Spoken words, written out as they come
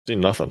See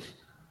nothing.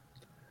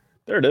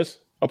 There it is.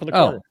 Up in the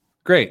Oh, corner.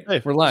 great.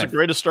 Hey, We're live. It's the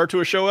greatest start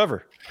to a show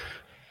ever.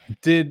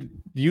 Did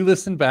you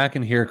listen back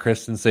and hear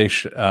Kristen say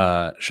shots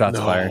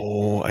fired?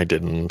 No, I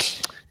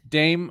didn't.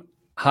 Dame,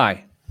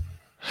 hi.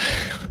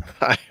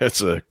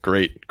 It's a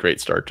great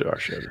start to our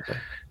show today.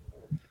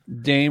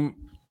 Dame,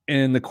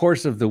 in the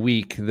course of the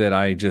week that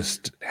I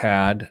just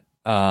had,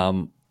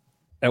 at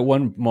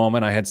one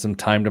moment I had some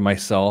time to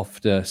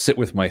myself to sit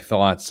with my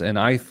thoughts, and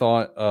I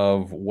thought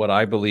of what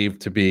I believe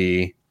to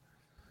be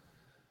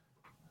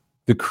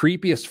the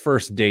creepiest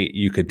first date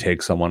you could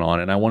take someone on,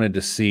 and I wanted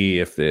to see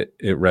if it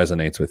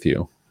resonates with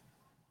you.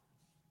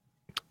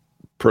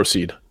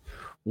 Proceed.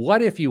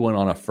 What if you went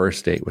on a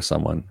first date with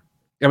someone?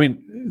 I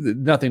mean,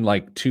 nothing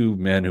like two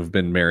men who've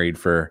been married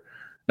for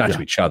not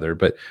to each other,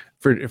 but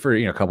for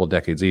a couple of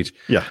decades each.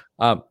 Yeah.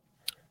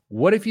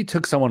 What if you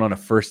took someone on a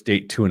first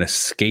date to an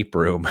escape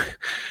room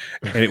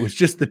and it was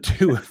just the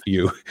two of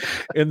you,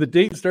 and the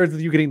date starts with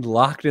you getting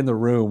locked in the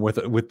room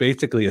with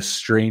basically a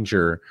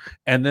stranger,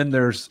 and then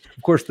there's,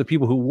 of course, the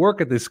people who work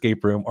at the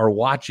escape room are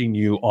watching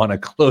you on a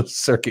closed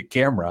circuit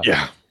camera.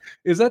 Yeah.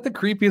 Is that the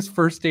creepiest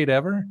first date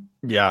ever?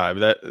 Yeah,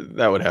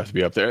 that would have to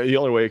be up there. The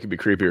only way it could be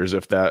creepier is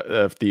if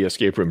the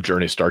escape room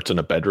journey starts in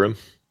a bedroom.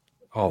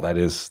 Oh,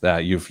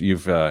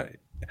 you've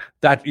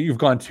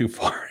gone too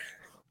far.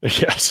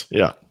 Yes.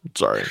 Yeah.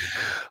 Sorry.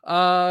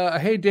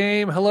 Hey,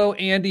 Dame. Hello,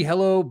 Andy.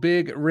 Hello,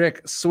 Big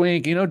Rick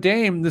Swink.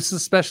 Dame, this is a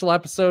special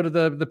episode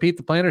of the Pete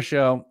the Planner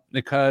Show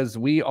because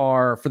we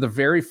are, for the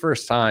very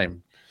first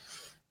time,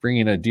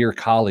 bringing a dear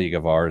colleague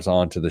of ours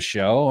onto the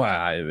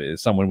show,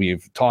 someone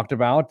we've talked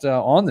about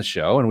on the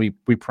show, and we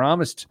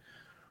promised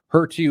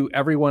her to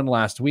everyone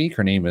last week.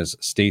 Her name is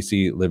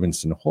Stacy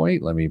Livingston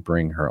Hoyt. Let me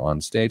bring her on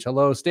stage.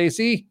 Hello,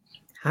 Stacy.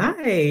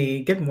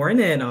 Hi. Good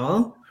morning,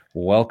 all.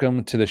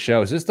 Welcome to the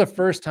show. Is this the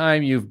first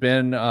time you've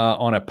been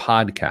on a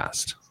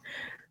podcast?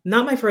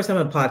 Not my first time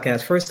on a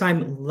podcast. First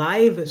time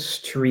live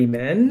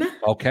streaming.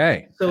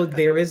 Okay. So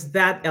there is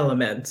that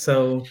element.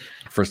 So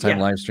first time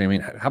live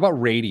streaming. How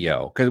about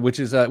radio? Which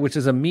is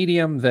a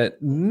medium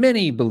that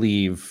many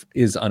believe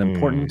is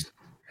unimportant.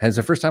 Has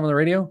the first time on the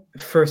radio?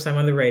 First time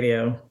on the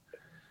radio.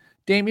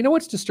 Dame, you know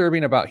what's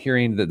disturbing about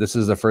hearing that this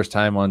is the first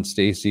time on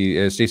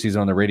Stacy's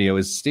on the radio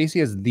is Stacy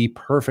has the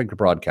perfect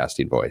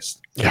broadcasting voice.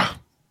 Yeah.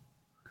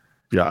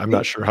 Yeah, I'm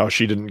not sure how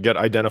she didn't get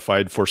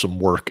identified for some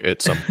work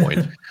at some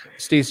point.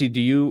 Stacy,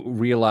 do you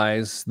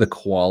realize the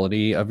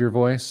quality of your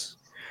voice?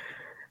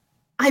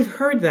 I've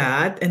heard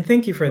that, and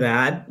thank you for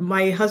that.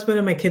 My husband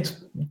and my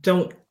kids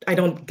I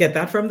don't get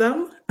that from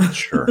them.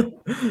 Sure.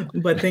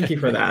 But thank you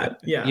for that.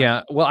 Yeah.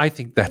 Yeah. Well, I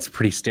think that's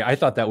pretty I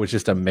thought that was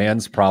just a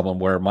man's problem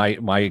where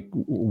my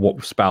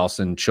spouse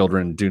and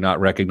children do not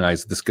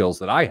recognize the skills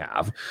that I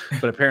have,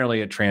 but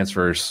apparently it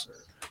transfers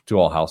to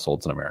all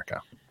households in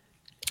America.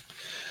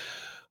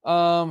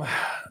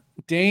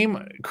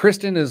 Dame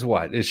Kristen is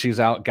what? Is she's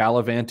out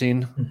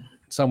gallivanting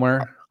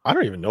somewhere? I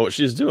don't even know what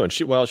she's doing.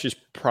 She's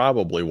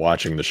probably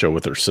watching the show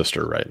with her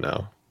sister right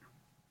now.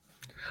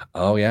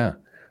 Oh yeah.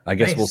 I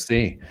guess We'll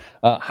see.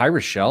 Hi,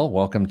 Rochelle.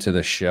 Welcome to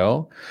the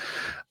show.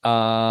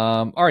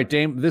 All right,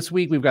 Dame, this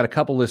week we've got a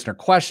couple listener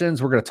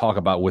questions. We're going to talk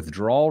about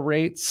withdrawal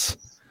rates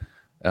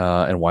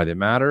and why they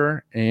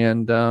matter,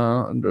 and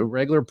the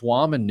regular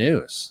Blauman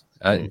news.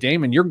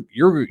 Damon, you're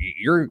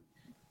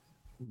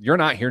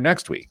not here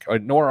next week,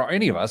 nor are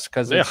any of us,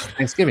 because it's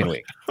Thanksgiving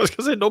week. I was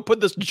going to say, don't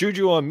put this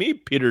juju on me,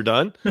 Peter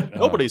Dunn.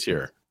 Nobody's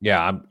here. Yeah,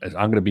 I'm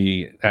going to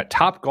be at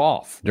Top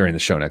Golf during the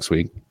show next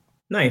week.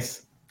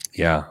 Nice.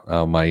 Yeah,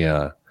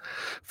 my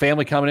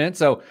family coming in.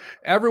 So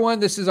everyone,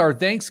 this is our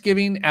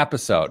Thanksgiving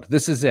episode.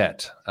 This is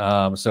it.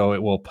 So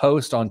it will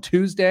post on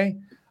Tuesday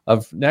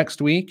of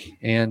next week,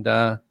 and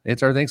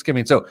it's our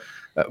Thanksgiving. So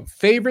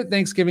favorite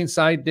Thanksgiving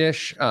side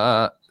dish,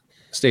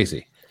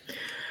 Stacy?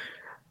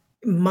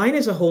 Mine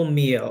is a whole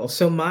meal.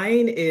 So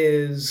mine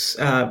is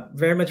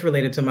very much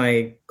related to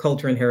my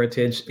culture and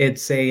heritage.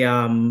 It's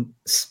a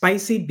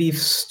spicy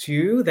beef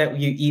stew that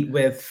you eat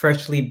with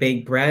freshly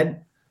baked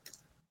bread.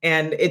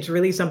 And it's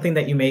really something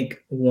that you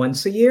make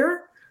once a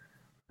year.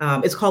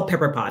 It's called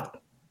pepper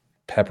pot.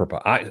 Pepper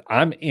pot.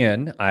 I'm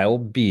in. I'll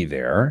be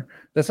there.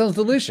 That sounds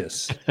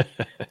delicious.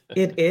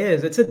 It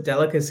is. It's a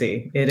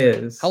delicacy. It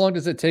is. How long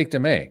does it take to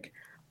make?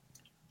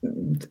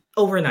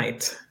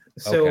 Overnight.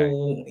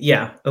 So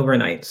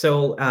overnight.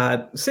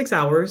 So 6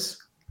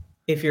 hours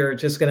if you're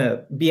just going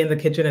to be in the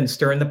kitchen and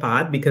stir in the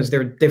pot, because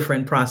there are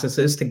different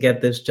processes to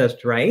get this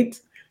just right.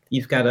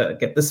 You've got to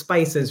get the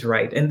spices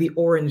right and the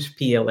orange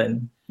peel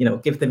and,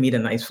 give the meat a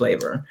nice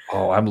flavor.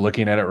 Oh, I'm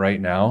looking at it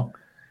right now.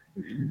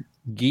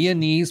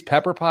 Guyanese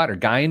pepper pot or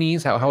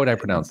Guyanese? How would I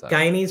pronounce that?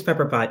 Guyanese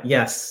pepper pot.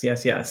 Yes.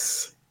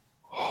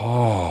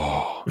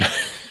 Oh,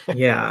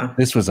 yeah.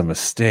 This was a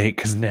mistake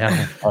because now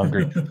I'm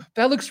hungry.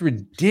 That looks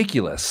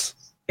ridiculous.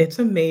 It's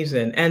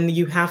amazing. And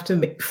you have to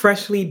make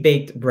freshly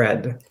baked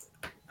bread.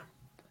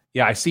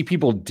 Yeah, I see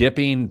people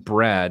dipping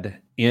bread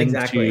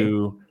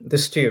into the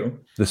stew.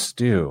 The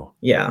stew.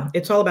 Yeah,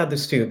 it's all about the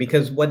stew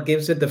because what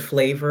gives it the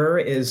flavor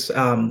is,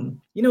 the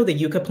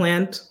yucca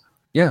plant.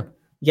 Yeah.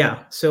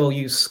 Yeah, so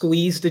you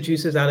squeeze the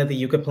juices out of the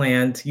yucca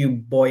plant, you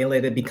boil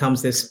it, it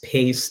becomes this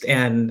paste,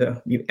 and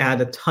you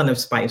add a ton of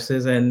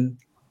spices, and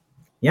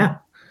yeah.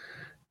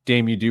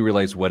 Dame, you do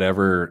realize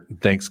whatever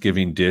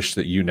Thanksgiving dish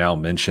that you now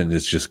mentioned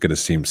is just going to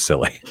seem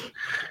silly.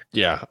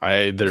 Yeah,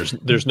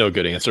 there's no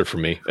good answer for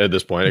me at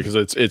this point because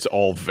it's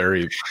all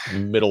very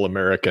middle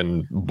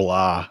American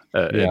blah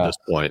at this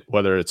point.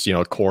 Whether it's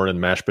corn and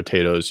mashed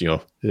potatoes,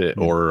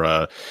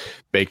 or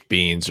baked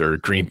beans or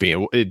green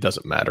bean, it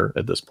doesn't matter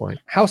at this point.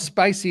 How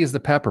spicy is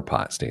the pepper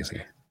pot,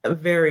 Stacy?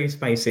 Very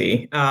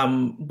spicy.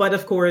 But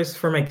of course,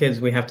 for my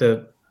kids, we have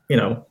to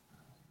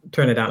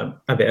turn it down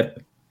a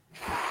bit.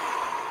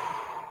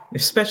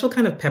 There's special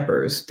kind of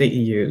peppers that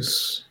you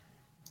use.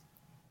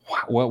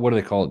 What do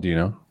they call it? Do you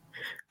know?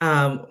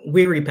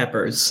 Weary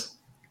peppers.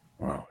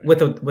 Wow.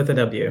 With a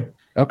W.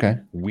 Okay.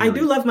 Weary. I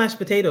do love mashed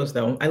potatoes,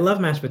 though. I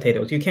love mashed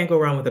potatoes. You can't go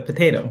wrong with a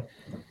potato.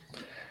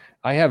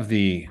 I have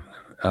the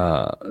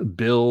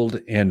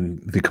build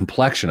and the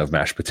complexion of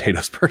mashed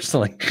potatoes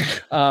personally.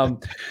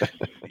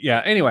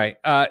 Yeah. Anyway,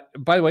 by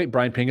the way,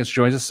 Brian Pincus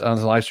joins us on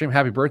the live stream.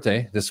 Happy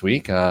birthday this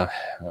week. A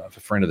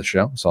friend of the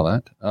show. Saw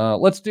that.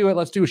 Let's do it.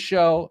 Let's do a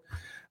show.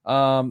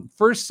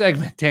 First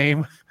segment,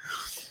 Dame.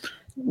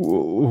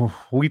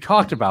 We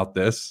talked about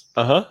this.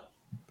 Uh-huh.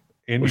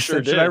 And you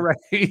said, should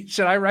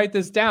I write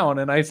this down?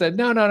 And I said,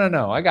 no.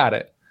 I got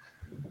it.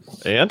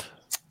 And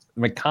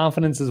my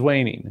confidence is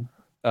waning.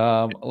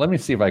 Let me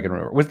see if I can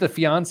remember. Was the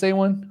fiance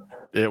one?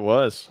 It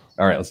was.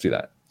 All right, let's do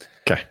that.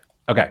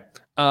 Okay.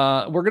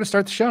 We're going to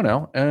start the show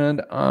now.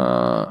 And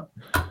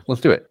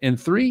let's do it. In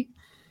 3,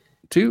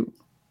 2,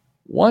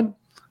 1.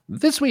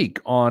 This week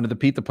on the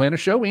Pete the Planner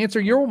Show, we answer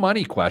your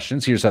money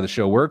questions. Here's how the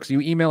show works. You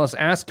email us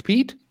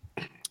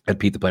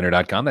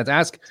askpete@PeteThePlanner.com.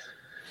 That's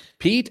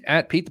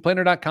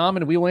askpete@PeteThePlanner.com,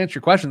 and we will answer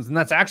your questions. And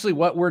that's actually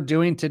what we're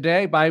doing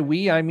today. By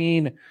we, I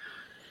mean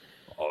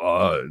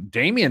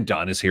Damian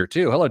Dunn is here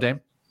too. Hello,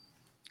 Dame.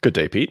 Good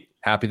day, Pete.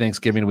 Happy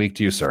Thanksgiving week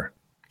to you, sir.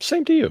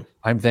 Same to you.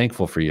 I'm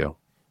thankful for you.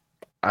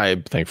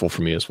 I'm thankful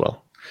for me as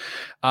well.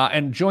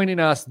 And joining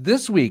us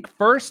this week,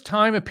 first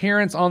time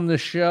appearance on the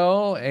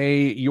show,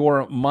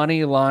 your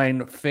money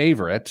line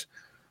favorite,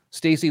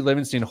 Stacy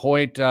Livingston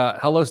Hoyt.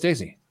 Hello,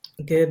 Stacy.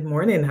 Good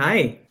morning.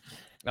 Hi.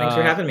 Thanks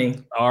for having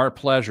me. Our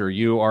pleasure.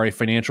 You are a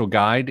financial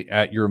guide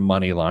at your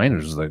money line,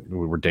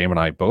 where Dame and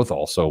I both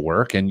also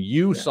work, and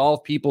you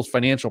solve people's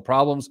financial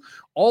problems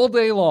all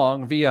day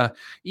long via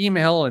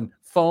email and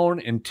phone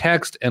and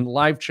text and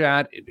live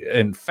chat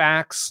and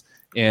fax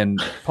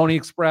and Pony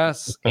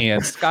Express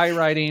and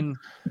skywriting,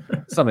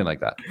 something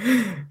like that.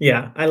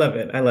 Yeah, I love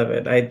it. I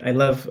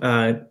love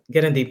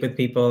getting deep with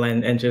people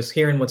and just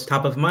hearing what's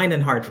top of mind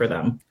and heart for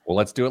them. Well,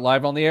 let's do it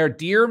live on the air.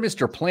 Dear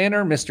Mr.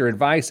 Planner, Mr.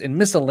 Advice, and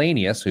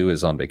Miscellaneous, who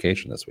is on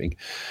vacation this week,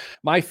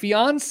 my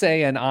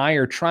fiance and I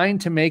are trying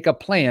to make a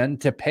plan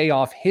to pay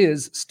off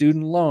his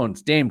student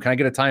loans. Dame, can I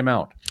get a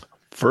timeout?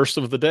 First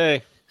of the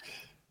day.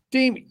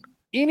 Dame,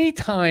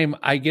 anytime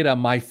I get a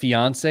my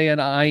fiance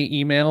and I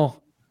email,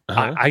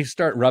 I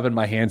start rubbing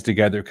my hands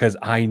together because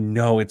I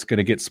know it's going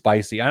to get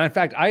spicy. And in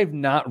fact, I have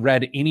not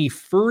read any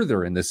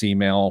further in this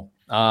email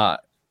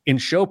in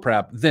show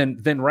prep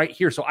than right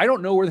here. So I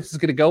don't know where this is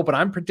going to go, but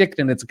I'm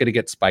predicting it's going to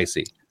get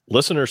spicy.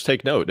 Listeners,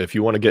 take note. If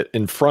you want to get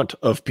in front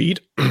of Pete,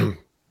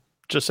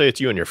 just say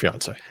it's you and your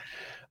fiance.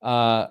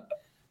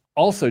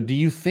 Also, do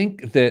you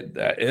think that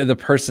the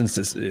person's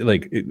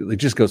it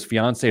just goes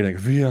fiance,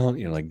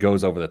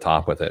 goes over the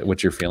top with it?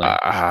 What's your feeling?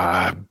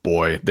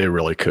 Boy, they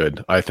really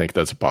could. I think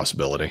that's a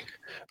possibility.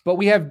 But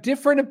we have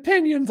different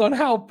opinions on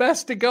how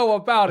best to go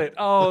about it.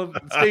 Oh,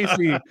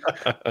 Stacy,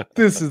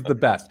 this is the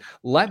best.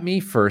 Let me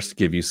first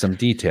give you some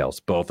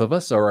details. Both of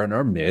us are in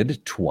our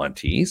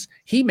mid-20s.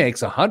 He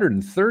makes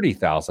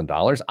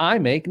 $130,000. I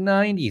make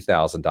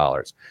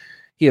 $90,000.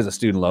 He has a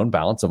student loan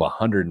balance of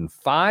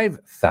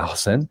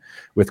 $105,000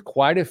 with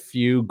quite a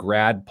few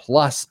grad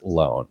plus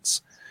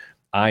loans.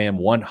 I am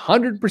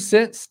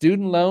 100%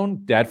 student loan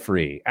debt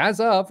free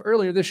as of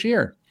earlier this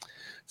year.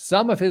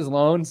 Some of his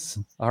loans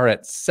are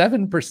at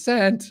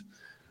 7%,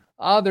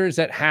 others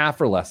at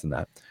half or less than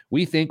that.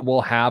 We think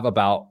we'll have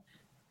about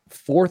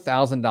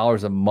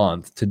 $4,000 a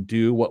month to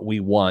do what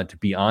we want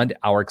beyond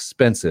our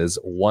expenses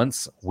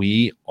once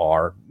we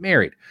are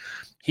married.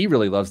 He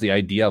really loves the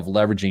idea of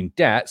leveraging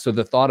debt. So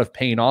the thought of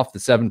paying off the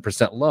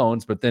 7%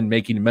 loans, but then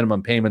making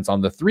minimum payments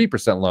on the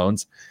 3%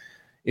 loans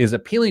is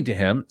appealing to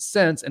him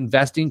since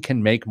investing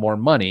can make more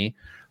money.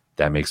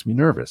 That makes me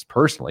nervous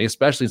personally,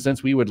 especially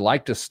since we would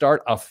like to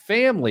start a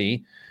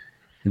family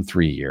in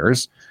 3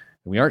 years.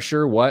 And we aren't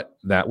sure what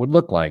that would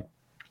look like.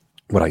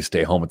 Would I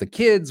stay home with the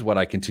kids? Would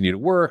I continue to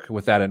work?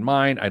 With that in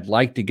mind, I'd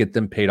like to get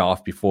them paid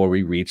off before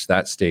we reach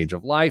that stage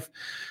of life.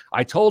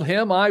 I told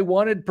him I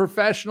wanted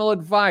professional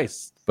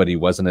advice, but he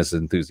wasn't as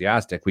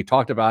enthusiastic. We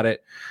talked about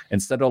it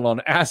and settled on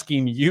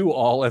asking you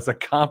all as a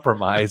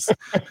compromise.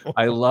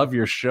 I love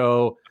your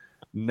show,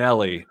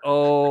 Nelly.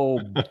 Oh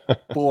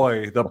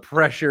boy, the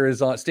pressure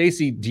is on.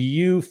 Stacy, do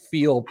you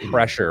feel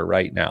pressure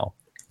right now?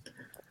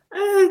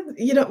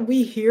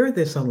 We hear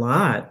this a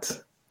lot.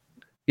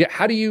 Yeah.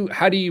 How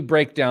do you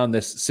break down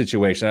this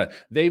situation?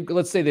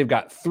 Let's say they've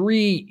got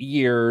 3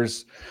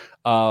 years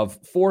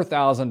of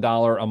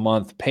 $4,000 a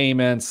month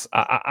payments.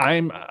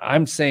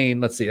 I'm saying,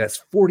 let's see,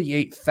 that's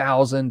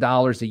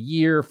 $48,000 a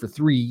year for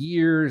 3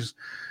 years.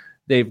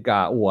 They've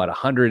got what,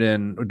 100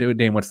 and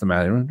Dane, what's the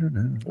matter?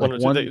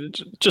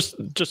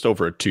 Just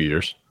over 2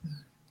 years.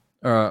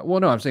 Well,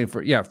 no, I'm saying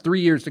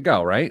 3 years to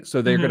go, right?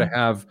 So they're going to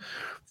have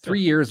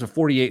 3 years of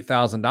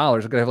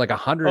 $48,000. They're going to have like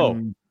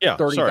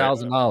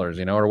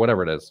 $130,000, or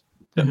whatever it is.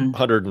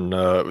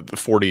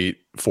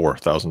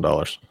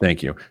 $144,000.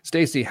 Thank you,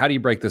 Stacy. How do you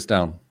break this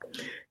down?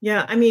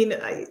 Yeah, I mean,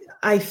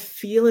 I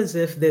feel as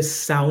if this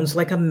sounds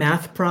like a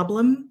math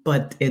problem,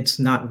 but it's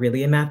not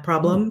really a math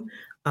problem.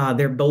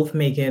 They're both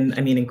making,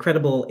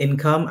 incredible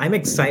income. I'm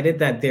excited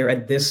that they're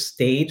at this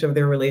stage of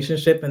their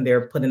relationship and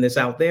they're putting this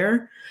out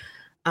there.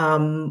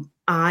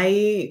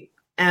 I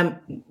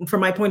am,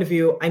 from my point of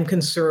view, I'm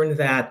concerned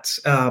that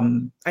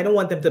I don't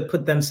want them to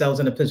put themselves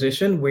in a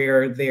position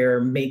where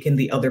they're making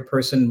the other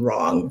person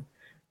wrong.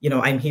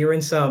 I'm hearing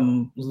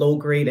some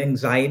low-grade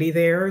anxiety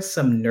there,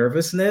 some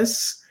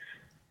nervousness.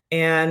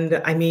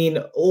 And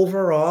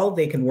overall,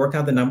 they can work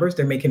out the numbers.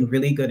 They're making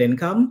really good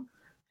income.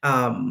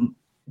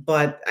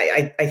 But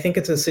I think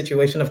it's a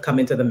situation of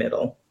coming to the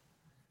middle.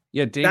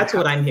 Yeah, Dame, that's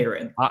what I'm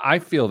hearing. I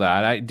feel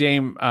that.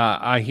 Dame,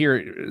 I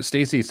hear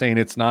Stacy saying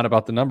it's not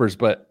about the numbers,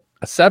 but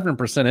a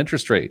 7%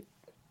 interest rate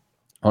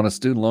on a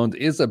student loan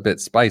is a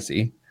bit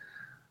spicy.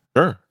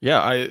 Sure.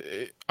 Yeah,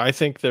 I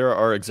think there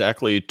are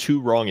exactly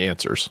 2 wrong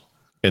answers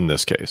in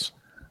this case.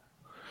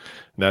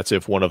 And that's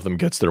if one of them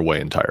gets their way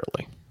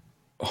entirely.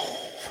 Oh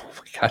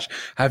my gosh.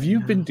 Have you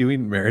been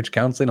doing marriage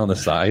counseling on the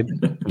side?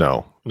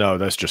 No,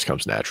 this just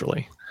comes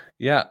naturally.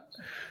 Yeah.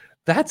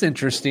 That's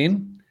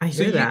interesting. I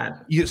hear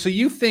that. So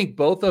you think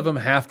both of them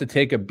have to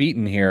take a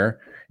beating here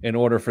in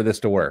order for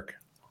this to work?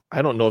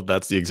 I don't know if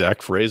that's the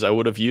exact phrase I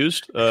would have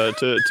used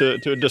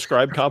to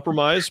describe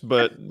compromise,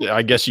 but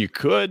I guess you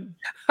could.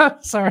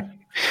 Sorry.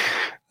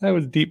 That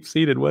was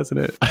deep-seated,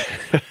 wasn't it?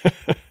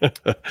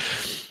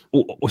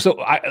 So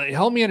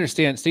help me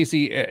understand,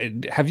 Stacy,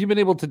 have you been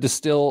able to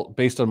distill,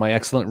 based on my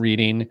excellent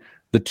reading,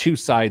 the 2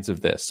 sides of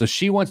this? So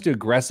she wants to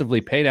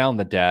aggressively pay down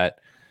the debt,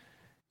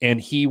 and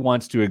he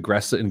wants to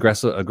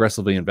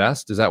aggressively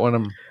invest. Is that what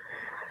I'm...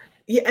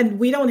 Yeah, and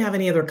we don't have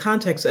any other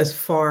context as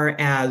far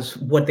as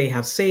what they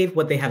have saved,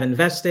 what they have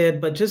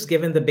invested, but just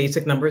given the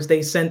basic numbers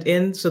they sent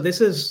in. So this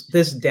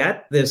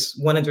debt, this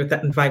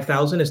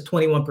 $105,000 is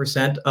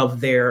 21% of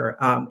their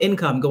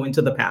income going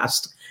to the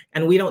past.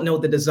 And we don't know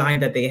the design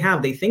that they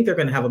have. They think they're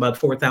going to have about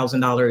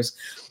 $4,000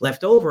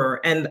 left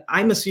over. And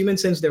I'm assuming,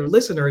 since they're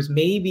listeners,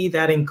 maybe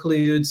that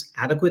includes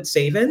adequate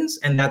savings,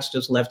 and that's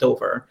just left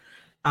over.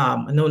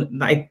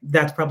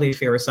 That's probably a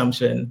fair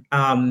assumption.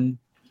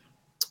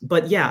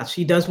 But yeah,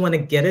 she does want to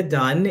get it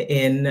done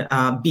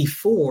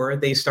before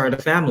they start a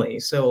family.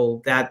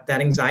 So that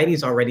anxiety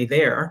is already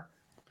there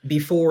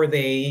before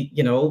they,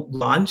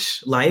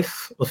 launch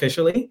life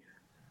officially.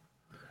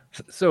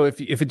 So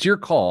if it's your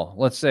call,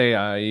 let's say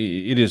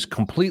it is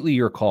completely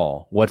your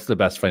call, what's the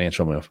best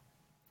financial move?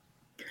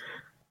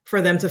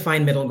 For them to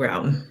find middle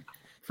ground.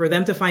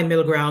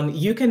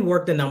 You can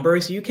work the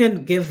numbers. You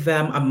can give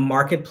them a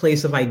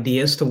marketplace of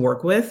ideas to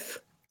work with.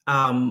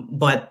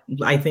 But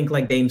I think,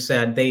 like Dame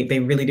said, they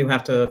really do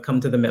have to come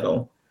to the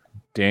middle.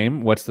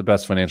 Dame, what's the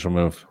best financial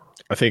move?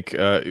 I think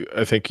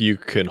you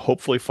can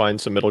hopefully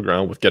find some middle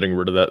ground with getting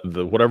rid of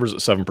the whatever's at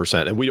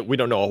 7%. And we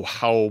don't know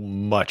how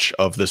much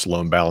of this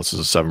loan balance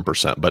is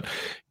 7%, but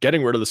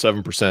getting rid of the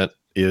 7%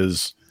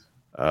 is,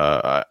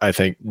 I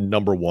think,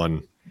 number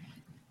one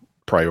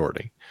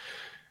priority.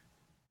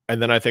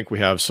 And then I think we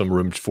have some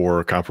room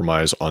for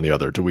compromise on the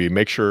other. Do we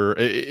make sure,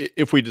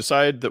 if we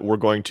decide that we're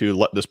going to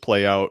let this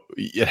play out,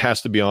 it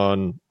has to be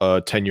on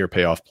a 10-year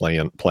payoff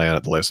plan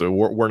at the latest. So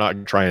we're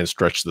not trying to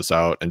stretch this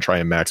out and try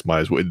and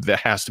maximize.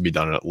 That has to be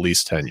done in at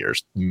least 10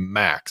 years,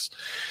 max.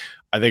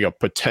 I think a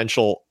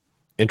potential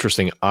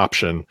interesting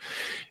option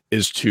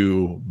is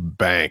to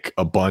bank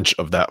a bunch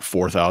of that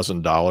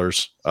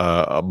 $4,000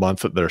 a month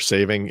that they're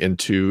saving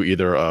into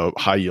either a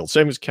high yield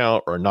savings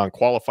account or a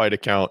non-qualified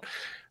account,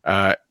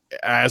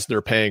 as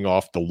they're paying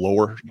off the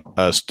lower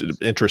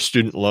interest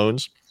student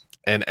loans.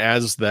 And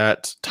as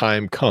that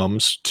time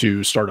comes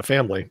to start a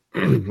family,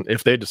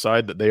 if they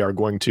decide that they are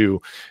going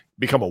to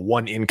become a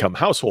 1-income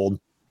household,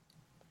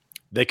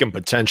 they can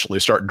potentially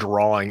start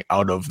drawing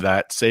out of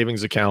that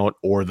savings account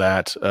or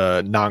that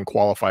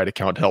non-qualified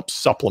account to help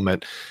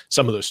supplement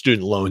some of those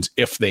student loans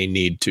if they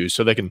need to.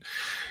 So they can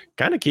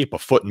kind of keep a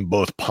foot in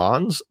both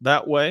ponds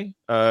that way.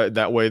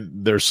 That way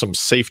there's some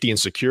safety and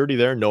security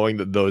there, knowing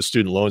that those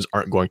student loans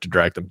aren't going to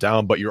drag them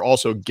down, but you're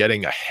also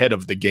getting ahead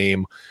of the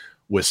game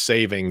with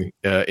saving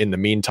in the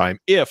meantime,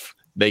 if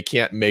they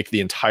can't make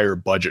the entire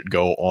budget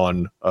go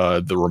on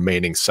the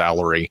remaining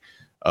salary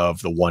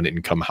of the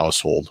 1-income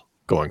household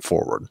going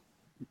forward.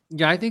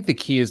 Yeah, I think the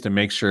key is to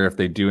make sure, if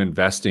they do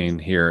investing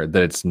here,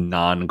 that it's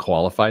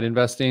non-qualified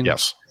investing.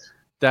 Yes.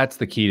 That's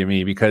the key to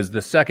me, because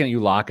the second you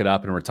lock it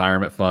up in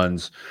retirement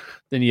funds,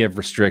 then you have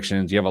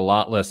restrictions. You have a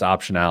lot less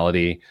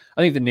optionality.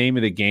 I think the name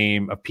of the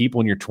game of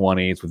people in your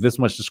 20s with this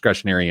much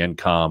discretionary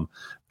income,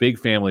 big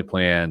family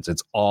plans,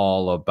 it's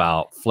all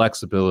about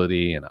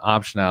flexibility and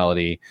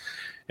optionality.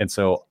 And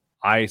so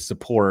I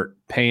support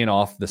paying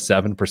off the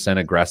 7%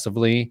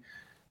 aggressively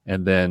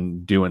and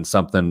then doing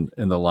something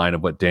in the line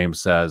of what Dame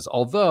says.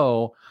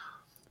 Although,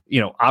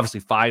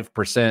 obviously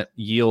 5%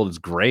 yield is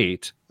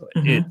great.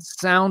 Mm-hmm. It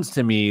sounds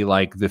to me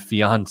like the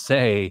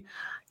fiance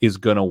is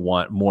going to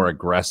want more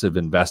aggressive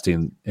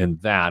investing in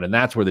that. And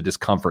that's where the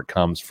discomfort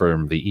comes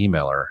from the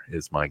emailer,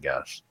 is my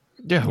guess.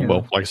 Yeah.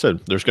 Well, like I said,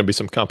 there's going to be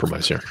some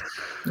compromise here.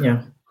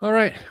 Yeah. All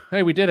right.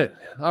 Hey, we did it.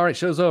 All right.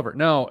 Show's over.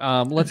 No,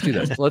 let's do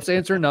this. Let's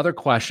answer another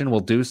question.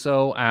 We'll do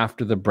so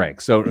after the break.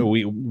 So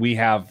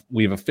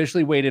we've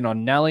officially waited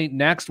on Nelly.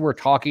 Next, we're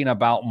talking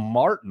about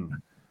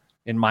Martin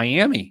in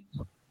Miami.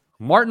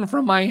 Martin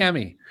from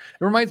Miami.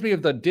 It reminds me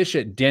of the dish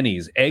at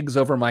Denny's, eggs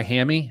over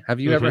Miami. Have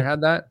you ever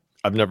had that?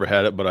 I've never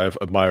had it, but I've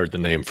admired the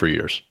name for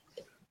years.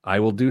 I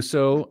will do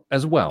so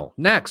as well.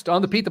 Next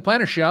on the Pete the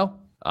Planner Show,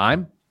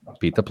 I'm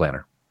Pete the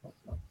Planner.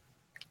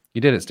 You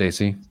did it,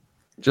 Stacy.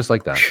 Just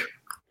like that.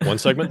 One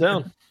segment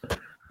down.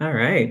 All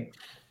right.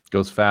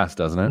 Goes fast,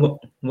 doesn't it?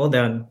 Well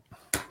done.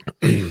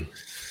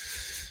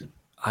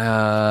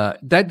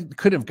 That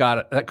could have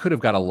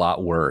got a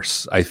lot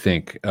worse. I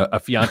think a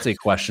fiance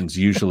questions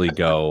usually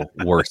go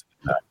worse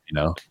than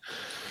that,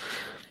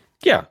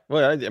 Yeah.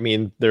 Well, I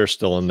mean, they're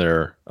still in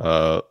their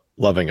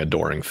loving,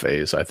 adoring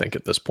phase, I think,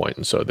 at this point,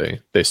 and so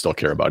they still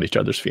care about each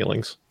other's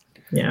feelings.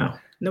 Yeah.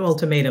 No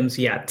ultimatums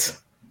yet.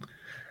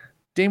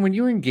 Dane, when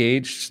you were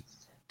engaged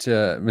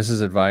to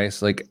Mrs.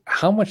 Advice, like,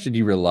 how much did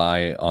you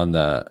rely on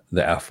the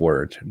F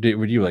word?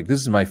 Were you like, this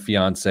is my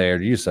fiance, or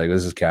do you say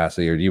this is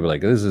Cassie, or do you were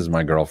like, this is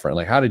my girlfriend?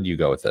 Like, how did you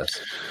go with this?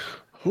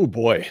 Oh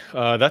boy,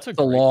 that's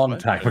a long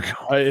time ago.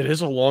 It is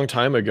a long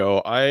time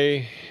ago.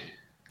 I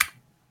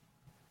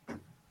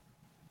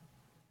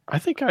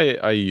think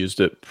I used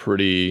it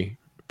pretty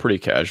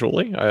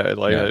casually.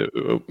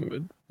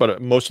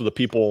 But most of the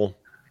people,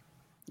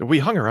 we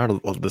hung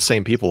around the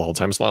same people all the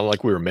time. It's not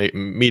like we were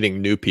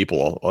meeting new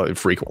people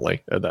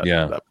frequently at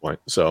that point.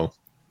 So,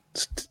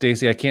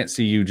 Stacy, I can't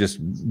see you just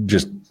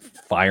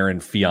firing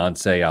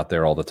fiance out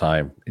there all the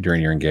time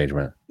during your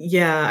engagement.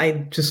 Yeah,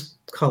 I just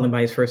call him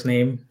by his first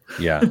name.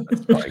 Yeah,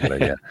 that's probably a good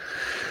idea.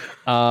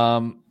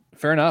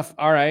 Fair enough.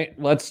 All right,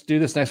 let's do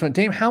this next one.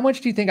 Dame, how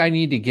much do you think I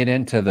need to get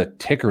into the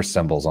ticker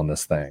symbols on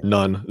this thing?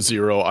 None.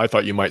 Zero. I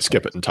thought you might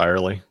skip it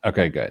entirely.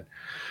 Okay, good.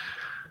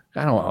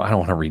 I don't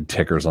want to read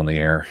tickers on the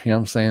air. You know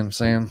what I'm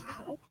saying?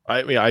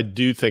 I mean, I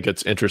do think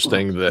it's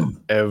interesting that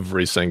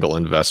every single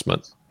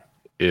investment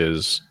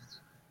is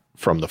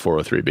from the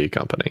 403B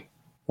company.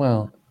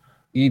 Well,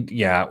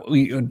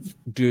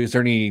 is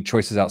there any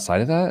choices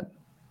outside of that?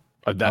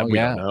 We don't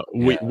know.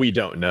 Yeah. We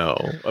don't know.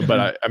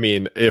 But I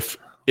mean, if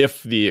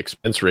the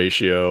expense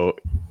ratio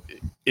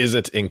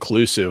isn't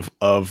inclusive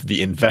of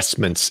the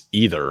investments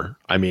either,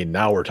 I mean,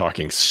 now we're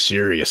talking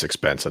serious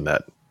expense in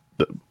that.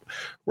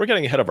 We're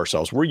getting ahead of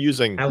ourselves. We're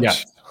using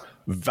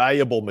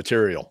valuable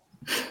material.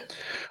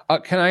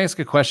 Can I ask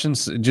a question,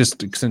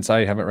 just since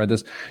I haven't read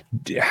this?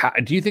 Do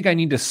you think I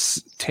need to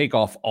take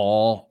off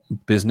all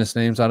business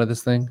names out of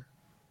this thing?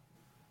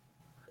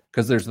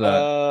 Because there's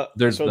the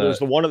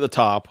one at the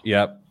top.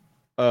 Yep.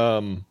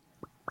 Don't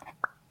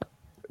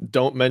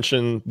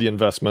mention the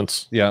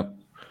investments. Yep.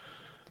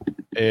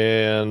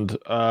 And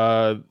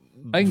I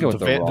can go with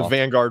the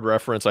Vanguard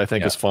reference, I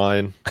think, is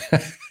fine.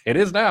 It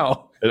is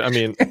now. I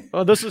mean,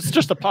 this is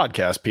just a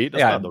podcast, Pete.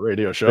 That's not the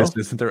radio show.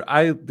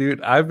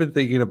 I've been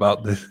thinking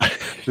about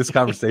this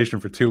conversation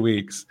for 2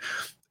 weeks.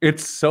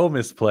 It's so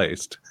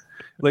misplaced.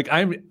 Like,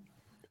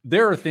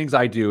 there are things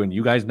I do, and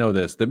you guys know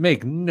this, that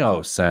make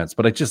no sense.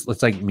 But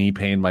it's like me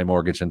paying my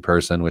mortgage in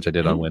person, which I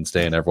did on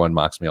Wednesday, and everyone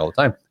mocks me all the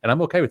time, and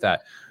I'm okay with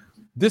that.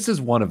 This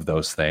is one of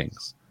those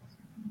things.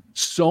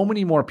 So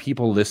many more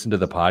people listen to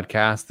the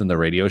podcast than the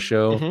radio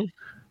show.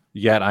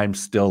 Yet I'm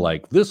still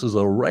like, this is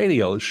a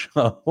radio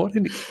show. What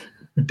a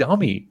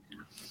dummy.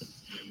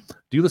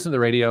 Do you listen to the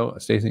radio,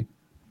 Stacy?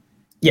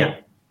 Yeah.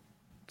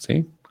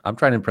 See? I'm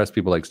trying to impress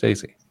people like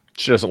Stacy.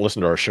 She doesn't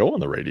listen to our show on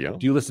the radio.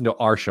 Do you listen to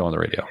our show on the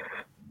radio?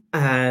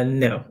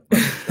 No.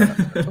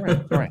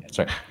 All right.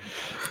 Sorry.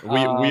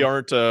 We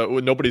aren't.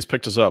 Nobody's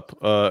picked us up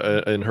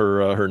in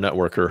her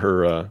network or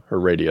her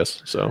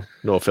radius. So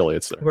no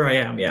affiliates there. Where I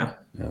am, yeah.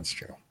 That's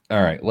true.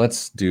 All right,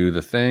 let's do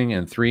the thing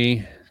in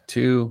 3,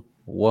 2,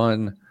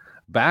 1.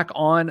 Back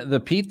on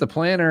the Pete the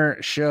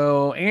Planner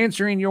Show,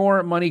 answering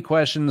your money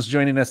questions.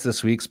 Joining us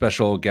this week,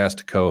 special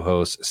guest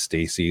co-host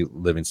Stacy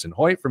Livingston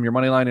Hoyt from Your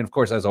Money Line, and of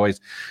course, as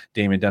always,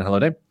 Damon Dunn. Hello,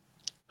 Dave.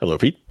 Hello,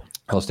 Pete.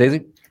 Hello,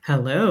 Stacy.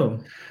 Hello,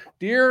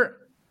 dear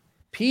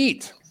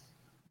Pete.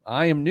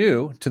 I am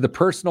new to the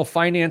personal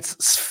finance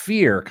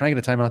sphere. Can I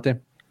get a timeout, Dave?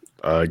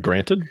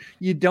 Granted.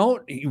 You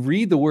don't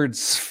read the word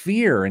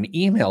sphere in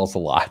emails a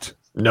lot.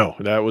 No,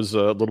 that was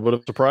a little bit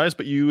of a surprise,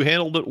 but you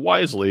handled it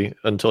wisely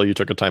until you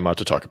took a time out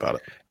to talk about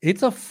it.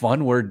 It's a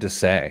fun word to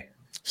say.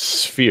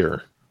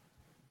 Sphere.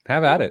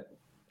 Have at it.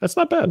 That's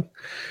not bad.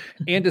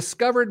 And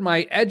discovered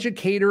my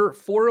educator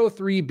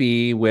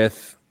 403B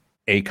with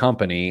a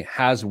company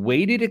has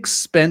weighted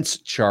expense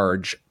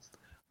charge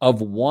of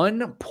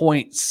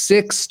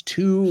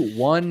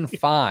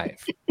 1.6215.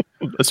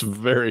 That's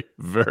very,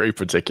 very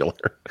particular.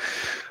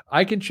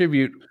 I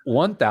contribute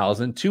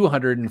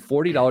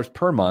 $1,240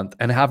 per month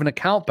and have an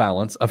account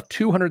balance of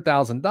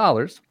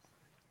 $200,000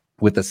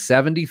 with a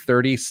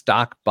 70-30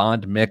 stock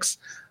bond mix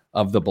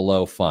of the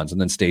below funds.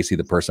 And then Stacy,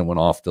 the person, went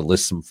off to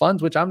list some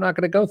funds, which I'm not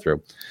going to go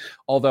through.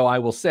 Although I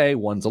will say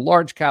one's a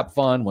large cap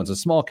fund, one's a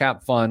small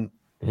cap fund,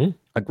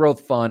 a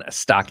growth fund, a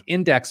stock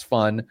index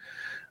fund,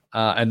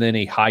 and then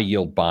a high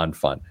yield bond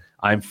fund.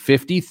 I'm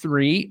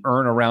 53,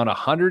 earn around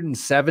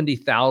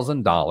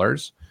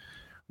 $170,000,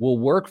 will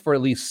work for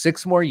at least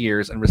 6 more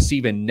years and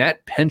receive a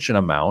net pension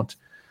amount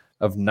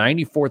of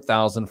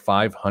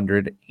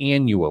 $94,500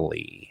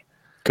 annually.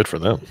 Good for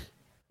them.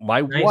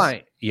 My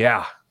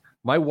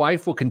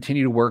wife will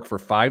continue to work for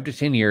 5 to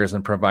 10 years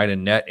and provide a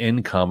net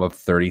income of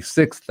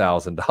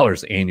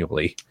 $36,000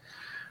 annually.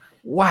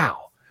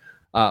 Wow.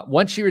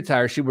 Once she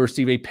retires, she will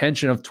receive a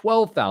pension of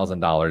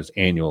 $12,000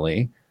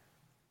 annually.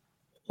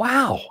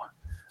 Wow.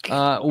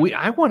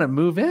 I want to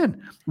move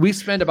in. We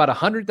spend about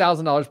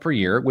 $100,000 per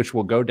year, which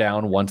will go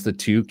down once the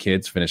 2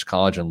 kids finish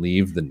college and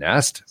leave the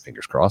nest.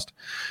 Fingers crossed.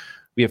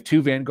 We have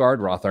 2 Vanguard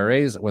Roth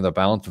IRAs with a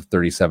balance of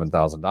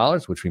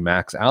 $37,000, which we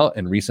max out,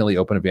 and recently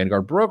opened a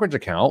Vanguard brokerage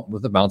account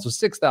with a balance of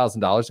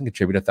 $6,000 and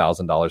contribute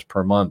 $1,000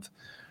 per month.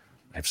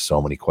 I have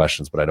so many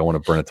questions, but I don't want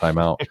to burn a time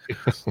out.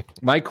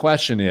 My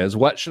question is,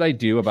 what should I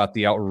do about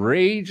the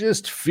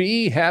outrageous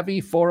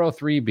fee-heavy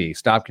 403B?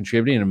 Stop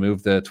contributing and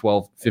move the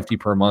 $1,250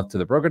 per month to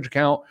the brokerage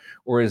account?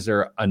 Or is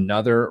there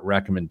another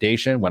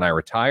recommendation when I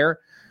retire?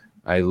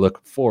 I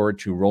look forward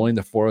to rolling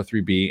the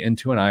 403B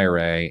into an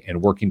IRA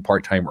and working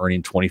part-time,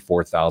 earning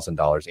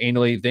 $24,000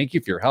 annually. Thank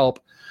you for your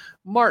help.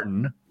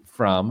 Martin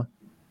from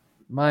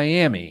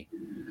Miami.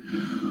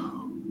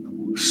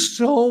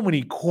 So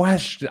many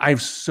questions. I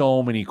have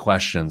so many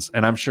questions,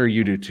 and I'm sure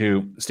you do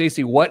too.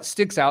 Stacy, what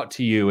sticks out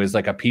to you as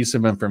like a piece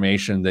of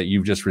information that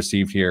you've just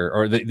received here,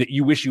 or that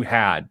you wish you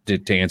had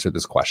to answer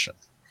this question?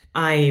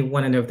 I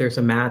want to know if there's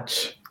a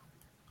match.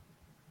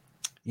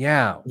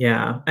 Yeah.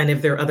 And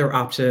if there are other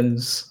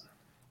options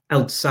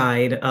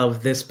outside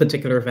of this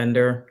particular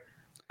vendor.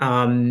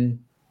 Dame,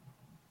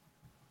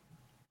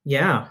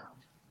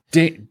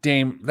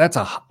 that's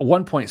a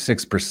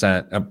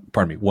 1.6%.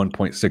 Pardon me,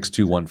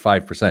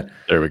 1.6215%.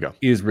 There we go.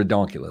 Is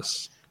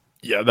redonkulous.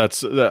 Yeah,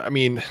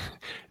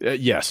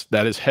 yes,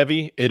 that is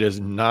heavy. It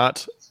is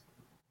not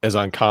as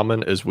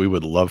uncommon as we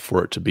would love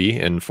for it to be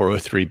in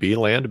 403B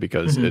land,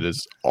 because it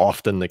is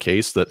often the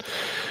case that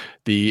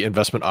the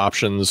investment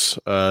options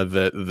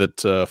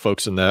that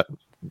folks in that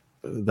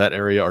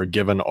area are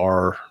given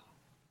are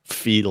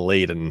fee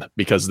laden,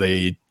 because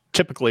they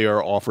typically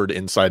are offered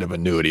inside of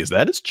annuities.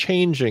 That is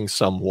changing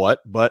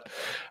somewhat, but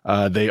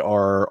they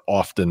are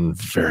often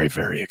very,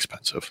 very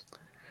expensive.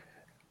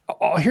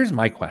 Oh, here's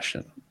my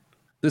question.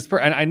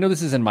 And I know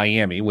this is in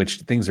Miami, which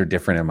things are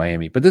different in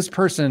Miami, but this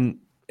person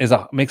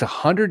makes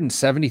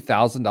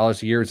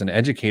 $170,000 a year as an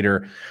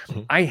educator.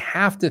 I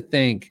have to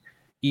think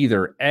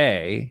either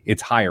A,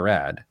 it's higher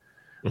ed,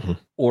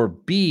 or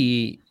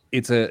B,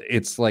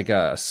 it's like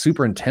a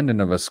superintendent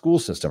of a school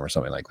system or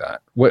something like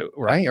that.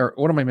 Right? Or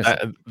what am I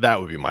missing?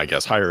 That would be my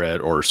guess. Higher ed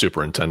or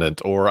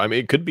superintendent, or I mean,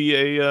 it could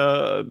be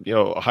a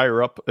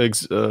higher up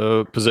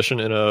position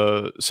in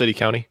a city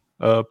county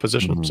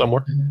position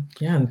somewhere.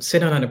 Yeah, and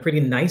sit on a pretty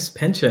nice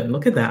pension.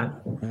 Look at that.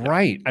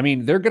 Right. I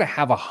mean, they're going to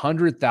have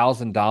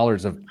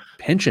 $100,000 of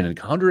pension and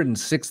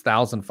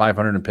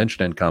 $106,500 in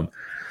pension income.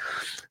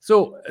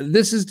 So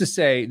this is to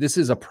say, this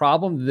is a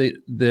problem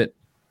that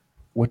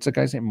what's the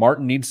guy's name?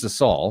 Martin needs to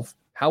solve.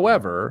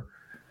 However,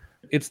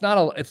 it's not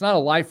a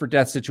life or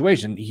death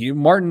situation.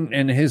 Martin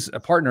and his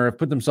partner have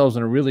put themselves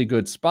in a really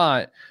good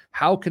spot.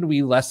 How can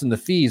we lessen the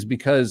fees?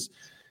 Because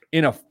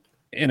in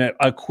an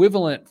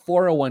equivalent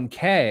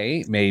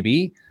 401k,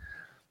 maybe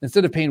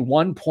instead of paying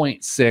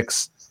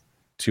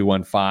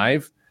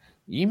 1.6215,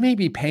 you may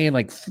be paying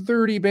like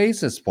 30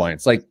 basis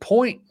points, like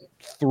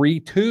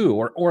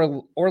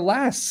 0.32 or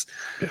less,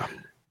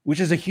 which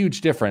is a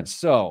huge difference.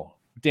 So,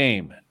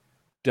 Dame,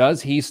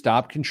 does he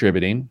stop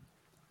contributing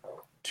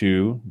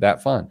to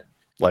that fund?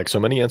 Like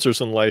so many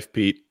answers in life,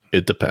 Pete,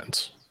 it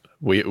depends.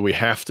 We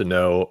have to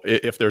know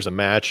if there's a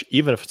match,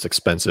 even if it's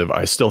expensive.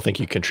 I still think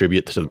you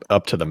contribute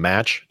up to the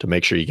match to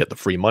make sure you get the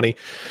free money.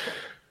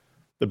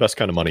 The best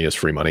kind of money is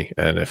free money.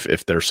 And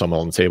if there's some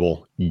on the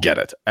table, get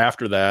it.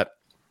 After that,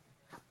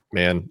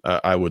 man,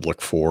 I would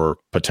look for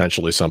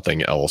potentially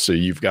something else. So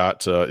you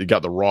got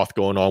the Roth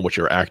going on, which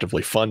you're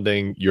actively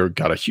funding. You've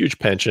got a huge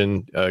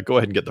pension. Go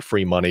ahead and get the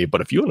free money. But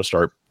if you want to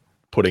start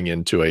putting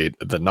into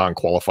the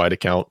non-qualified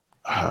account,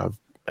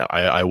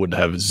 I would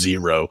have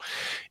zero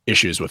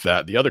issues with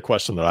that. The other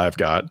question that I've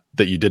got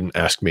that you didn't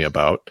ask me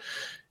about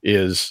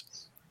is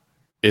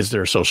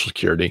there Social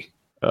Security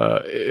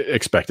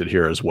expected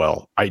here as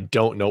well? I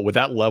don't know. With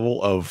that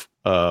level of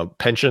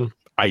pension,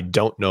 I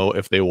don't know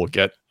if they will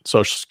get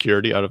Social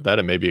Security out of that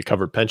and maybe a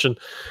covered pension.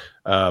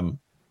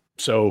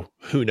 So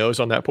who knows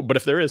on that point? But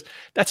if there is,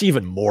 that's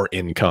even more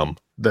income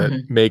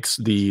that makes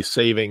the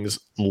savings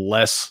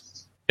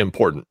less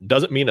important.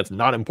 Doesn't mean it's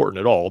not important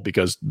at all,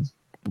 because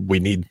we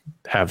need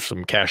to have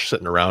some cash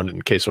sitting around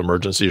in case of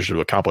emergencies to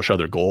accomplish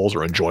other goals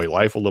or enjoy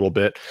life a little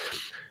bit.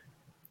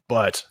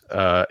 But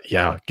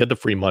get the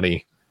free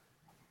money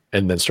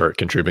and then start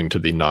contributing to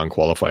the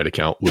non-qualified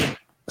account.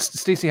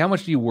 Stacy, how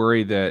much do you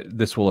worry that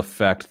this will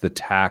affect the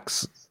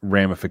tax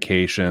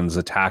ramifications,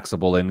 the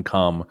taxable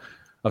income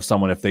of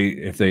someone if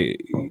they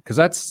because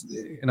that's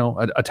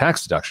a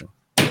tax deduction?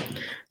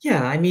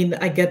 Yeah, I mean,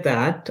 I get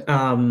that.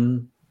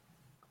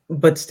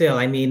 But still,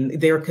 I mean,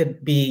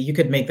 you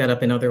could make that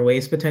up in other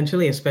ways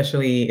potentially,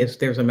 especially if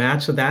there's a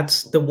match. So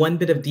that's the one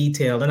bit of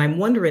detail. And I'm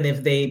wondering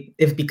if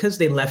because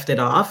they left it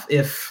off,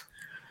 if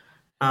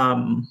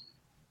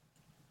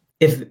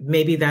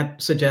maybe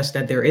that suggests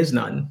that there is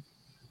none.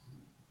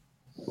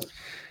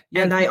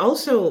 Yeah. And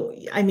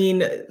I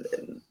mean,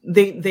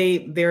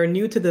 they're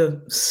new to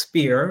the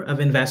sphere of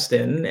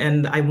investing,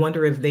 and I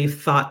wonder if they've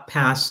thought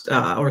past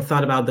or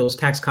thought about those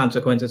tax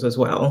consequences as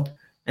well,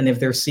 and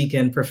if they're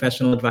seeking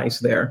professional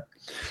advice there.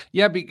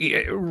 Yeah,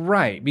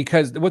 right.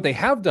 Because what they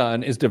have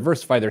done is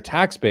diversify their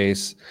tax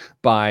base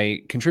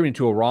by contributing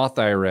to a Roth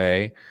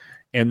IRA,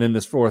 and then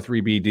this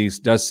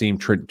 403b does seem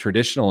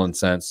traditional in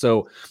sense.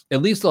 So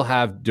at least they'll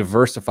have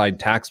diversified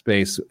tax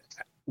base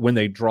when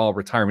they draw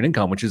retirement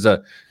income, which is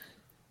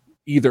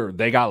either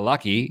they got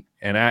lucky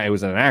and it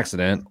was an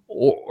accident,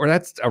 or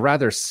that's a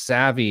rather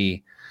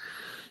savvy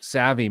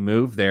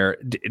move there.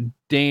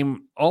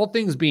 Dame, all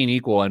things being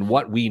equal and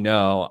what we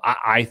know,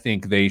 I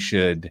think they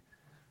should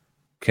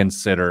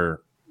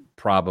consider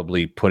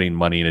probably putting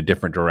money in a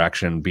different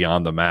direction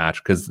beyond the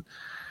match, because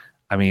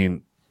I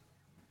mean,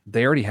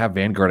 they already have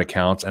Vanguard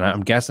accounts, and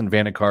I'm guessing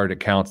Vanguard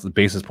accounts, the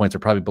basis points are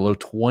probably below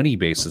 20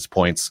 basis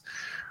points,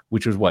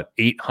 which is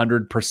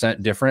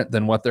 800% different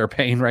than what they're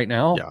paying right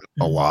now. Yeah,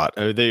 a lot.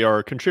 They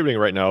are contributing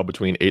right now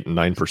between 8 and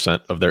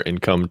 9% of their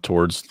income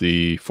towards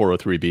the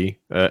 403b.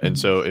 And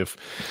so if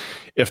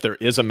there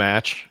is a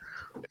match,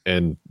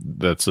 and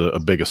that's a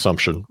big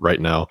assumption right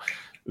now,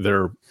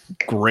 they're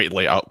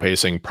greatly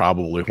outpacing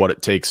probably what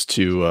it takes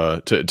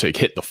to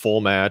hit the full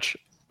match.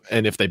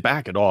 And if they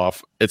back it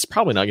off, it's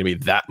probably not going to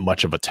be that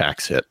much of a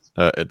tax hit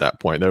at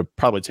that point. They're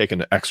probably taking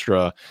an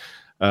extra,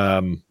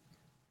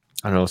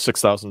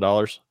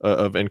 $6,000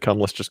 of income,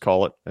 let's just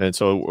call it. And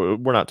so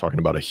we're not talking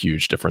about a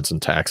huge difference in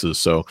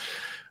taxes. So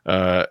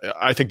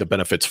I think the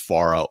benefits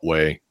far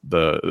outweigh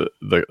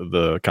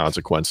the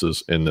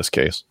consequences in this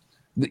case.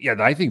 Yeah,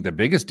 I think the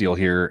biggest deal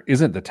here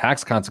isn't the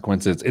tax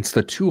consequences. It's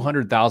the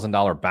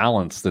 $200,000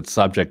 balance that's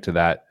subject to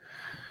that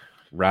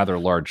rather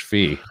large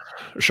fee.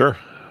 Sure.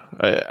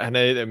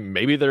 And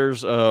maybe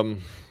there's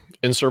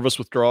in-service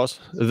withdrawals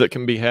that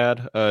can be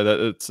had.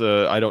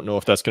 I don't know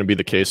if that's going to be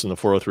the case in the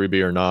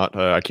 403b or not.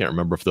 I can't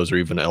remember if those are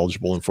even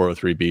eligible in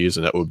 403bs,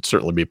 and that would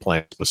certainly be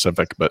plan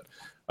specific. But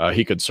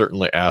he could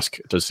certainly ask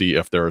to see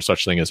if there are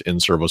such thing as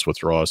in-service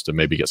withdrawals to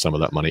maybe get some of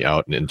that money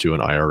out and into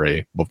an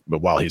IRA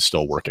while he's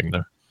still working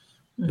there.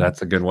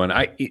 That's a good one.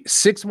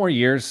 6 more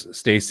years,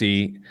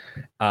 Stacy,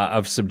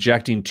 of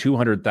subjecting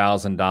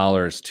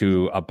 $200,000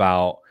 to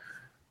about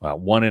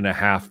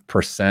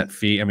 1.5%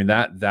 fee. I mean,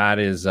 that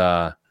is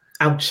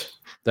ouch.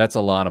 That's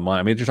a lot of money.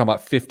 I mean, you're talking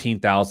about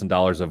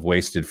 $15,000 of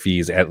wasted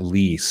fees at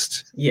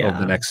least over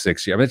the next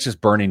 6 years. I mean, it's just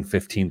burning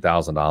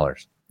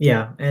 $15,000.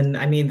 Yeah, and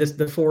I mean, the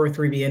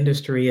 403b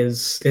industry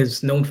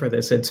is known for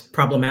this. It's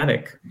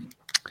problematic.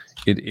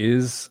 It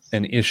is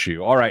an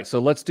issue. All right, so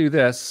let's do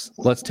this.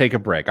 Let's take a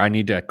break. I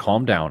need to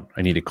calm down.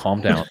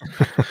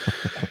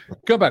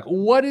 Go back.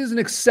 What is an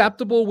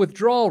acceptable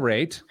withdrawal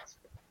rate,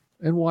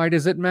 and why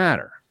does it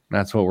matter?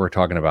 That's what we're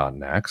talking about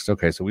next.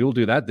 Okay, so we will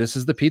do that. This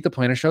is the Pete the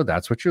Planner Show.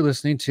 That's what you're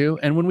listening to.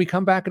 And when we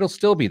come back, it'll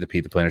still be the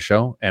Pete the Planner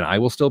Show, and I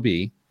will still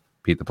be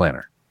Pete the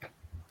Planner.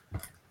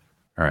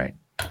 All right.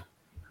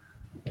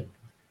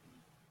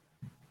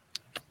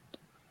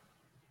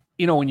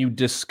 When you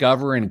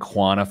discover and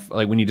quantify,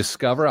 like when you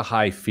discover a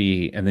high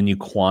fee and then you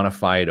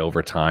quantify it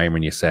over time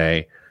and you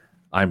say,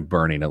 I'm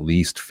burning at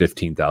least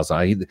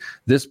 $15,000.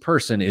 This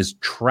person is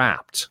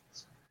trapped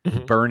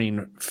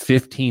burning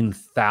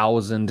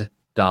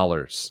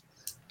 $15,000.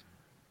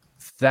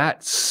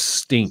 That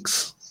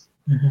stinks.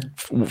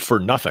 For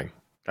nothing.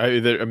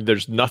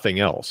 There's nothing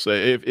else.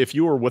 If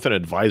you were with an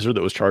advisor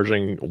that was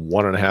charging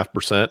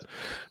 1.5%,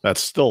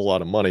 that's still a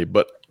lot of money,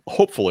 but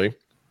hopefully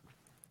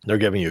they're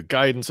giving you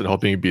guidance and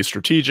helping you be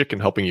strategic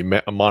and helping you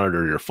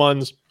monitor your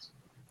funds.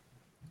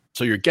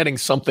 So you're getting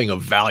something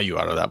of value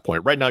out of that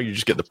point. Right now, you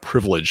just get the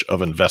privilege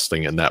of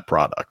investing in that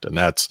product, and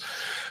that's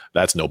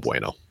no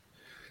bueno.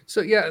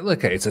 So yeah,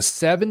 look, it's a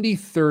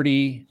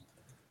 70-30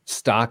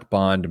 stock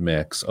bond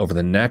mix over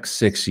the next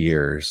 6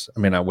 years.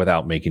 I mean,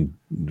 without making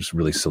just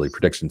really silly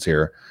predictions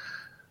here,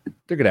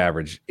 they're going to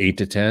average 8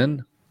 to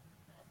 10,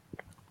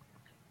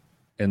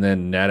 and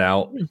then net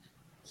out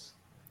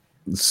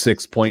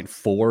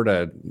 6.4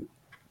 to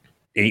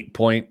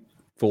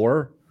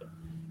 8.4.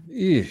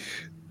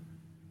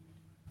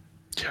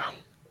 Yeah.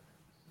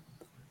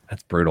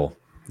 That's brutal.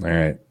 All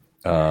right.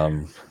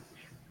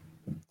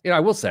 I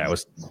will say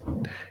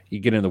you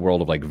get into the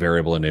world of like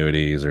variable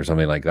annuities or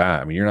something like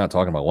that. I mean, you're not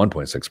talking about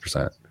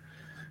 1.6%.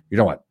 You're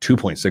talking about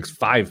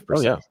 2.65%.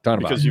 Oh, yeah. Talking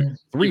because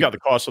about you got the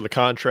cost of the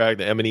contract,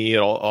 the M&E,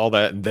 and all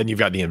that, and then you've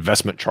got the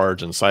investment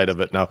charge inside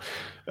of it. Now,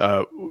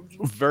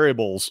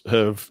 variables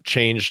have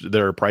changed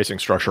their pricing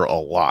structure a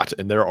lot,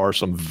 and there are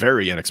some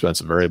very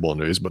inexpensive variable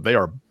annuities, but they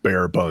are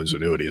bare bones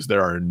annuities.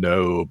 There are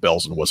no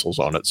bells and whistles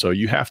on it, so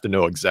you have to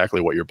know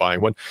exactly what you're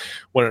buying. When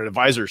an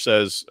advisor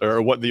says,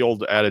 or what the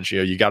old adage,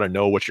 you got to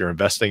know what you're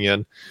investing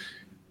in.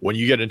 When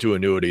you get into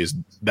annuities,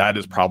 that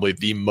is probably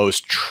the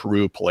most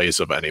true place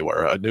of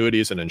anywhere.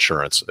 Annuities and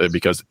insurance,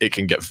 because it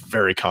can get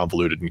very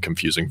convoluted and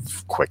confusing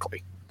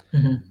quickly.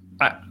 Mm-hmm.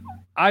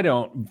 I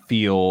don't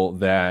feel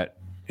that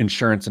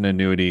insurance and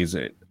annuities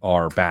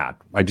are bad.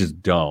 I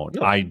just don't.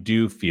 No. I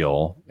do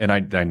feel, and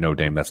I know,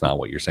 Dame, that's not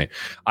what you're saying.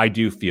 I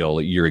do feel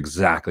you're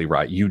exactly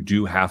right. You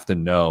do have to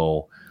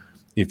know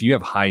if you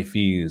have high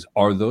fees,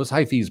 are those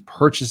high fees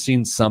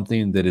purchasing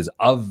something that is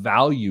of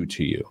value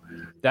to you?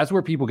 That's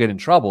where people get in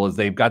trouble, is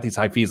they've got these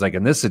high fees, like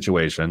in this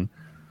situation,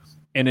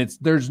 and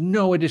there's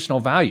no additional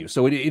value.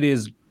 So it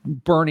is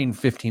burning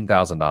 $15,000.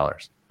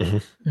 Mm-hmm.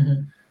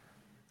 Mm-hmm.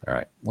 All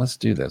right, let's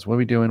do this. What are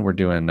we doing? We're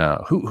doing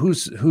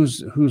who's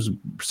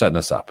setting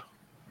this up?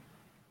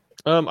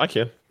 I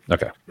can.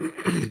 Okay.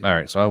 All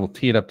right, so I will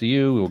tee it up to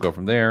you. We will go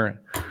from there,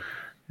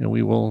 and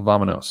we will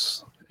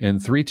vamonos in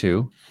 3,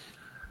 2,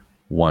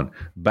 1.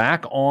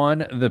 Back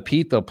on the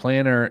Pete the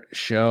Planner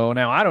show.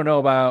 Now, I don't know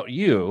about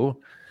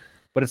you,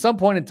 but at some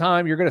point in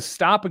time, you're going to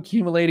stop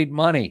accumulating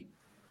money,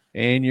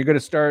 and you're going to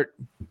start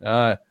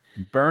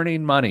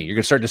burning money. You're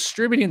going to start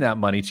distributing that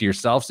money to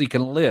yourself so you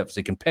can live, so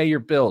you can pay your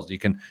bills, you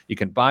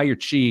can buy your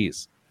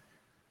cheese.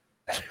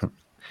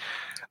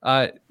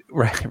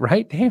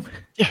 Right, Dave?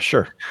 Yeah,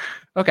 sure.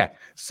 Okay.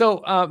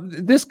 So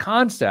this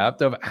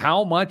concept of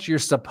how much you're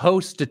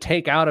supposed to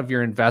take out of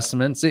your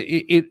investments,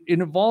 it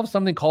involves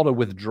something called a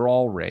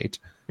withdrawal rate.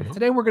 Mm-hmm.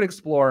 Today, we're going to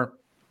explore,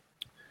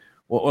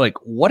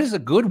 what is a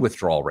good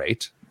withdrawal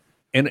rate?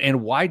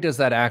 And why does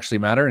that actually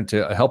matter? And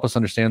to help us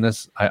understand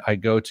this, I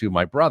go to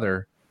my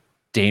brother,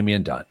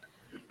 Damian Dunn.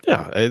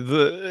 Yeah,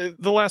 the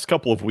last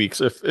couple of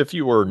weeks, if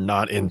you were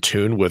not in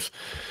tune with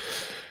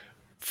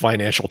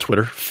financial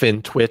Twitter,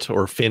 FinTwit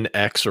or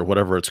FinX or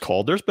whatever it's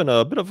called, there's been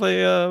a bit of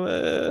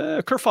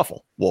a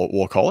kerfuffle,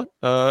 we'll call it.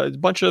 A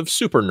bunch of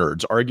super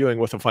nerds arguing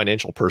with a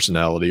financial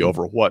personality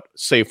over what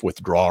safe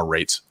withdrawal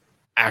rates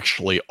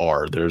actually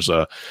are. There's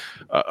a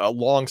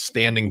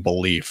long-standing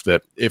belief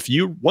that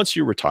once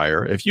you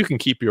retire, if you can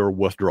keep your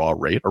withdrawal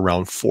rate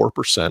around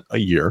 4% a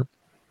year,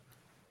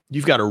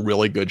 you've got a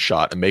really good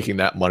shot at making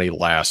that money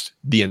last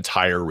the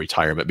entire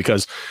retirement.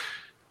 Because,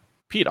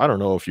 Pete, I don't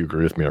know if you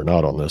agree with me or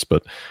not on this,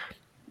 but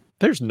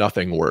there's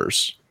nothing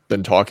worse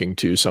than talking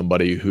to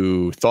somebody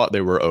who thought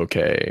they were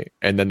okay,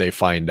 and then they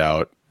find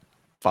out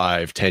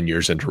 5-10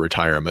 years into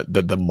retirement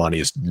that the money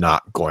is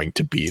not going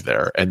to be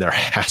there, and there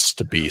has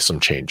to be some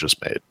changes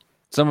made.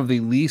 Some of the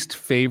least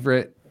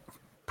favorite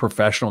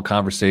professional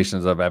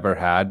conversations I've ever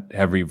had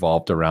have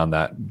revolved around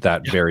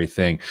that very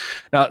thing.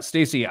 Now,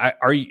 Stacy, I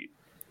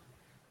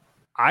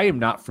am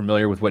not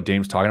familiar with what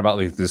Dame's talking about,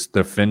 like the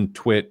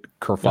FinTwit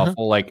kerfuffle.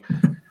 Uh-huh. Like,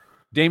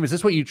 Dame, is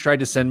this what you tried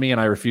to send me and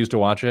I refused to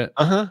watch it?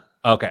 Uh-huh.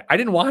 Okay, I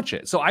didn't watch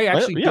it, so I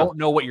actually don't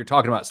know what you're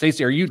talking about.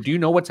 Stacy, do you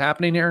know what's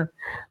happening here?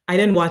 I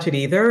didn't watch it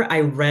either. I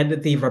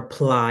read the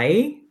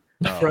reply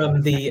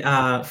from the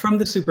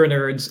super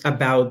nerds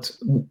about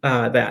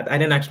that. I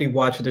didn't actually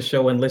watch the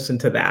show and listen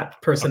to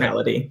that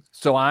personality. Okay.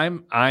 So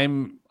I'm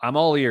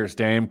all ears,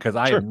 Dame, because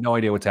I have no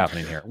idea what's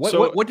happening here.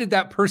 What did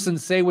that person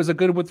say was a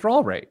good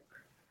withdrawal rate?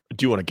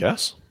 Do you want to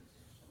guess?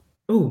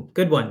 Ooh,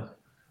 good one.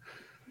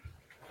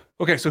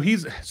 Okay, so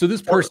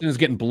this person is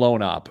getting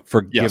blown up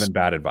for giving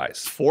bad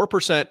advice.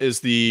 4% is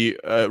the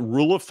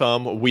rule of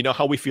thumb. We know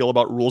how we feel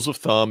about rules of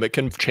thumb. It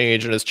can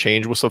change, and has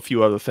changed with a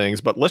few other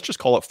things, but let's just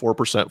call it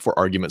 4% for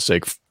argument's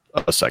sake,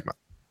 a segment.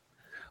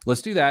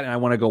 Let's do that, and I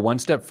want to go one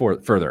step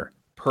further.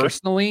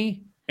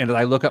 Personally, and as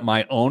I look at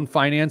my own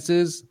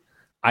finances,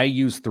 I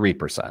use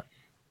 3%.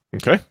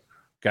 Okay,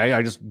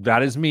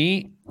 that is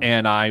me,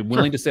 and I'm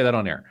willing to say that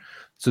on air.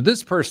 So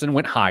this person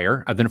went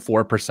higher than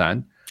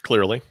 4%.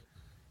 Clearly.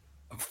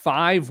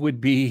 5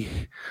 would be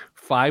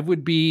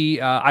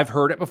I've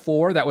heard it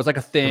before. That was like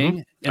a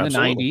thing in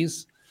Absolutely. The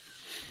 90s.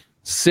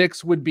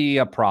 6 would be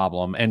a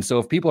problem. And so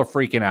if people are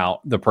freaking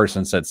out, the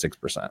person said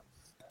 6%.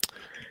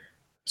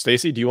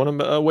 Stacy, do you want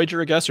to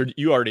wager a guess, or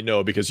you already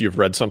know because you've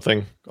read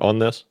something on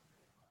this?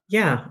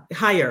 Yeah,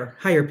 higher,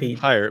 Pete.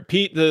 Higher.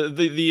 Pete,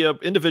 the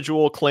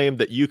individual claimed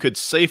that you could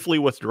safely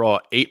withdraw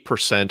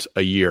 8%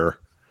 a year.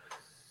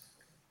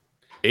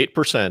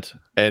 8%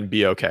 and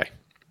be okay.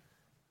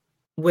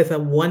 With a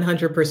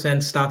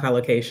 100% stock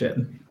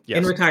allocation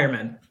in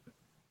retirement.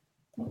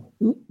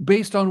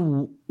 Based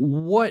on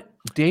what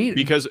date?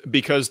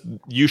 Because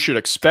you should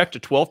expect a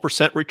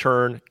 12%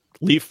 return,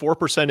 leave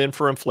 4% in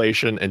for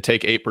inflation, and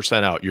take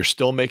 8% out. You're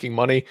still making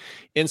money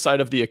inside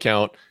of the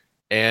account,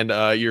 and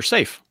you're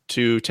safe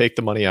to take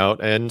the money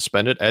out and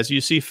spend it as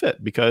you see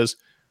fit, because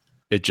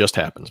it just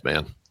happens,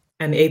 man.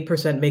 And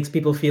 8% makes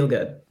people feel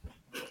good.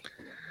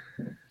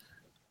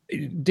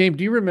 Dave,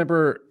 do you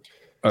remember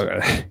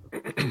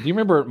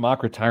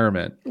mock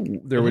retirement?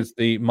 There was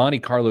the Monte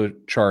Carlo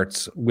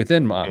charts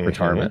within mock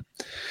retirement.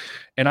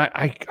 And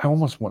I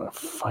almost want to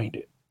find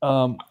it.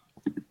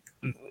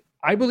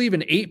 I believe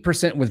an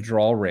 8%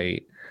 withdrawal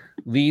rate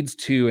leads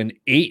to an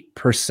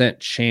 8%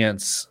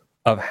 chance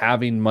of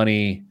having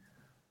money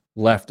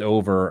left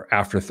over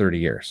after 30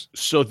 years.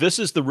 So this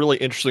is the really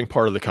interesting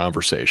part of the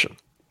conversation.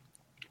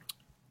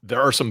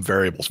 There are some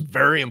variables,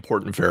 very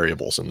important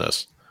variables in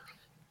this.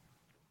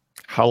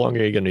 How long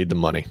are you going to need the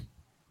money?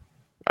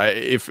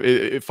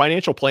 If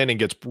financial planning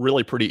gets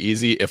really pretty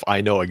easy if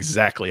I know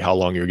exactly how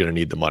long you're going to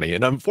need the money.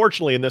 And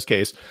unfortunately, in this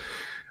case,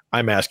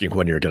 I'm asking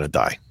when you're going to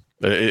die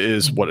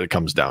is what it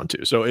comes down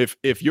to. So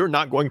if you're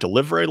not going to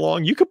live very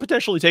long, you could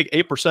potentially take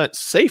 8%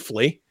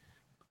 safely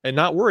and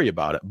not worry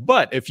about it.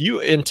 But if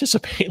you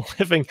anticipate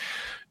living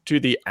to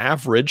the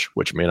average,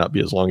 which may not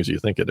be as long as you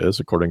think it is,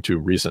 according to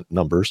recent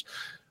numbers,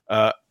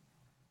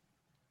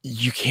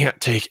 you can't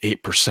take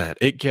 8%.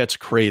 It gets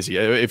crazy.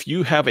 If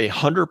you have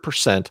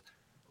 100%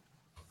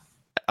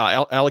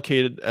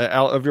 allocated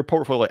of your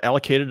portfolio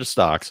allocated to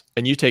stocks,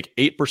 and you take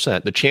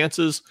 8%, the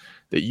chances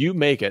that you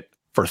make it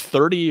for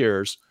 30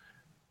 years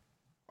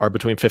are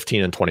between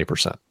 15 and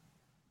 20%.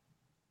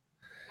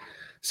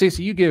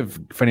 Stacy, you give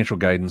financial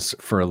guidance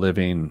for a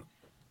living.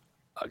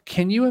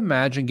 Can you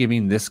imagine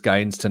giving this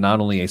guidance to not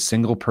only a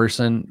single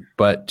person,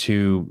 but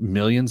to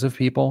millions of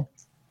people?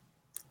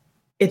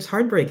 It's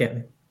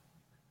heartbreaking.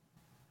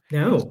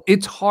 No.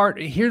 It's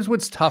hard. Here's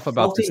what's tough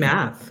about this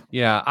math.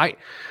 Yeah,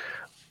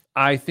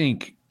 I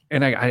think,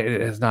 and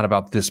it's not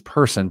about this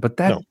person, but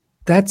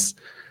that's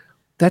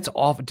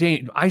awful.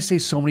 Dang, I say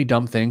so many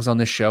dumb things on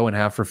this show and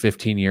have for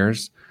 15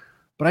 years,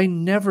 but I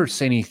never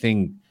say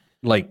anything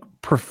like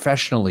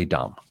professionally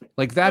dumb.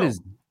 Like that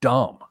is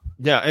dumb.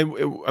 Yeah, and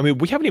I mean,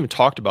 we haven't even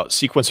talked about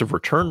sequence of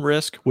return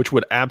risk, which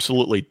would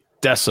absolutely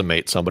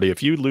decimate somebody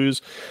if you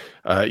lose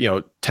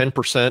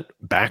 10%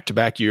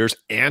 back-to-back years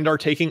and are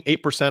taking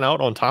 8%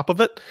 out on top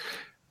of it.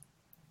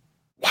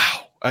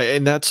 Wow.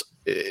 And that's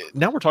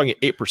now we're talking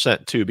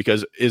 8% too,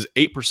 because is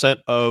 8%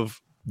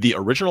 of the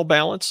original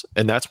balance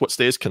and that's what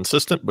stays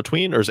consistent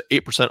between, or is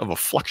it 8% of a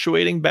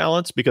fluctuating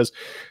balance? Because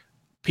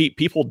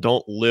people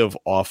don't live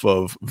off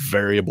of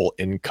variable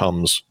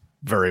incomes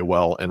very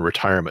well in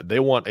retirement. They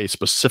want a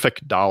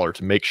specific dollar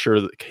to make sure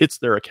that it hits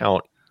their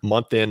account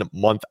month in,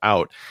 month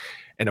out.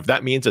 And if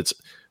that means it's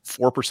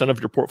 4% of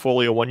your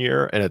portfolio one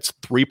year and it's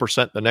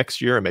 3% the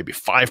next year and maybe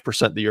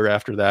 5% the year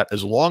after that,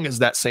 as long as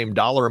that same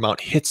dollar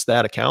amount hits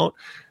that account,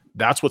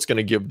 that's what's going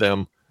to give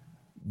them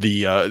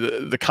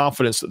the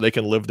confidence that they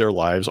can live their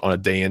lives on a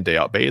day in, day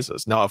out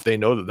basis. Now, if they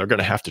know that they're going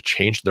to have to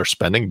change their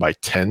spending by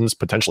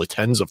potentially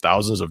tens of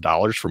thousands of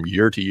dollars from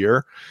year to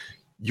year,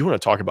 you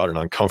want to talk about an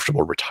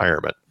uncomfortable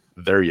retirement.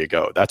 There you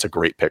go. That's a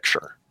great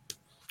picture.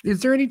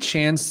 Is there any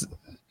chance,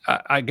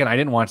 again, I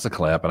didn't watch the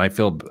clip and I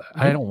feel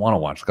I don't want to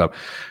watch the clip.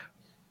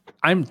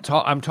 I'm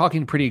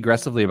talking pretty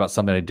aggressively about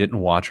something I didn't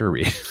watch or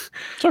read.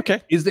 It's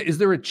okay. Is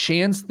there a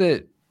chance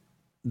that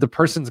the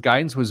person's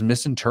guidance was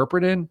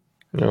misinterpreted?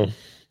 No.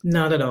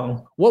 Not at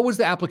all. What was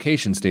the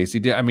application, Stacy?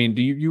 Do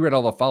you read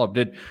all the follow-up?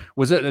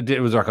 Was it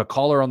like a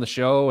caller on the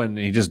show and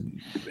he just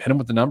hit him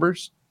with the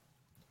numbers?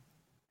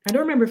 I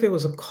don't remember if it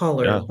was a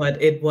caller,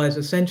 but it was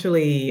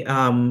essentially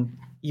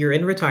you're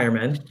in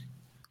retirement,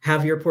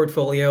 have your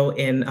portfolio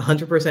in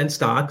 100%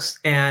 stocks,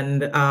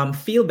 and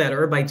feel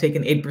better by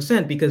taking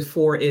 8% because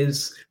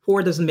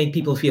 4 doesn't make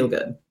people feel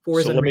good.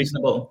 4 is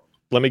unreasonable.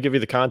 Let me give you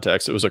the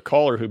context. It was a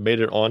caller who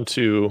made it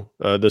onto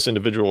this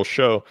individual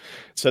show,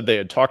 said they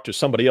had talked to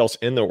somebody else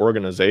in the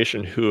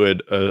organization who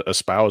had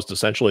espoused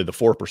essentially the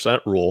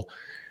 4% rule.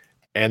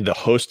 And the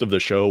host of the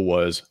show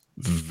was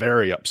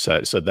very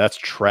upset. Said, that's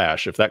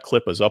trash. If that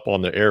clip is up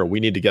on the air,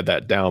 we need to get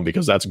that down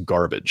because that's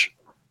garbage.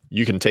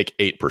 You can take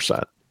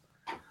 8%.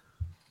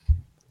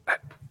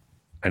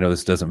 I know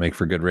this doesn't make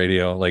for good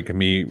radio, like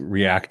me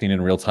reacting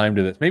in real time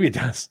to this. Maybe it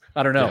does.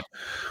 I don't know.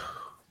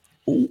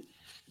 Yeah.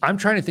 I'm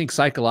trying to think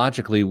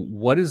psychologically,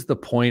 what is the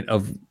point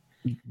of,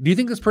 do you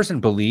think this person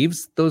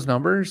believes those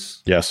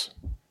numbers? Yes.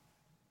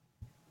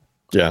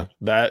 Yeah,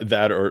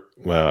 that or,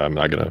 well, I'm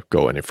not going to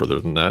go any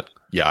further than that.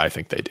 Yeah, I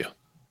think they do.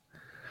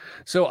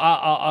 So,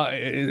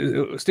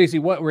 Stacy,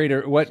 what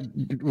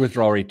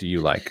withdrawal rate do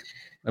you like?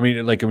 I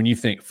mean, like when you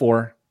think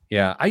 4,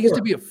 yeah, I used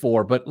to be at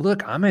 4, but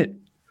look, I'm at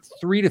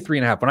 3 to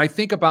 3.5. When I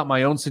think about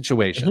my own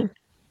situation,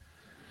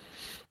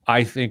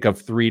 I think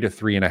of 3 to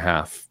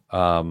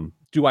 3.5.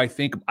 Do I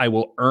think I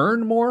will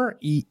earn more?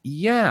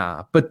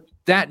 Yeah, but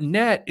that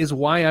net is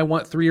why I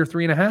want 3 or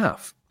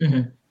 3.5.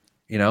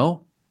 You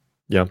know?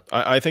 Yeah,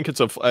 I think it's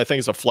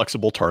a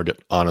flexible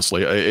target.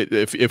 Honestly,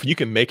 if you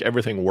can make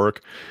everything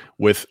work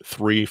with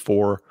 3,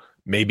 4,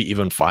 maybe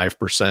even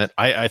 5%,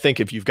 I think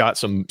if you've got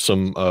some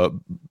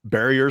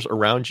barriers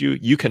around you,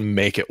 you can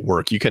make it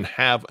work. You can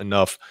have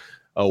enough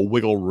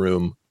wiggle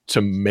room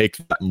to make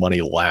that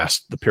money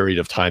last the period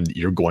of time that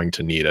you're going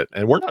to need it.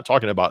 And we're not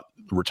talking about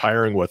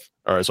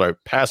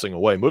passing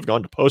away, moving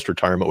on to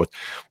post-retirement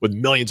with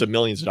millions and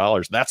millions of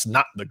dollars. That's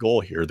not the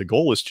goal here. The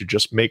goal is to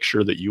just make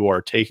sure that you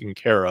are taken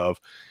care of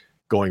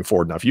going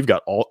forward. Now, if you've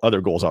got all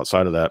other goals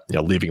outside of that,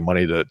 leaving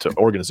money to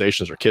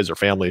organizations or kids or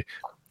family,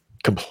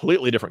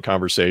 completely different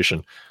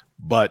conversation.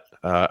 But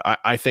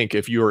I think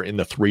if you're in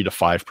the 3 to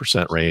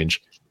 5%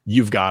 range,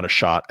 you've got a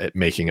shot at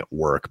making it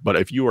work. But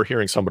if you are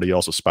hearing somebody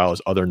else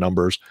espouse other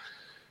numbers,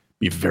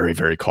 be very,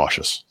 very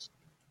cautious.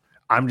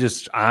 I'm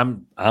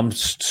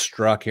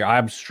struck here.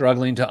 I'm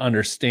struggling to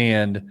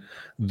understand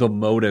the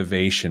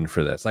motivation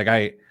for this.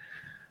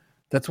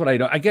 That's what I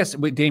don't. I guess,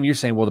 Dame, you're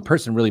saying, well, the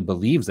person really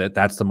believes it.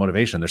 That's the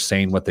motivation. They're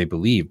saying what they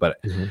believe.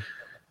 But,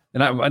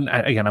 and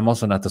again, I'm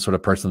also not the sort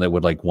of person that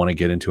would want to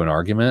get into an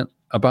argument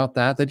about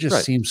that. That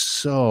just seems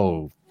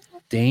so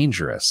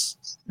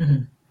dangerous.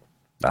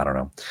 I don't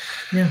know.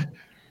 Yeah.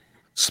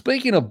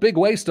 Speaking of big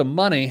waste of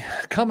money,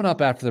 coming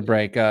up after the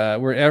break,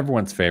 we're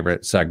everyone's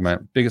favorite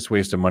segment, biggest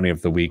waste of money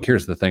of the week.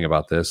 Here's the thing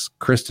about this.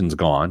 Kristen's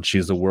gone.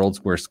 She's the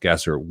world's worst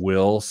guesser.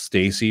 Will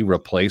Stacy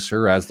replace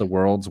her as the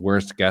world's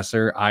worst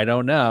guesser? I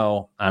don't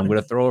know. I'm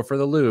going to throw her for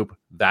the loop.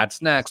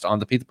 That's next on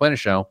the Pete the Planner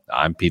Show.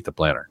 I'm Pete the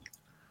Planner.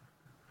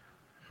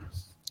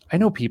 I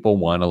know people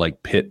want to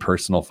pit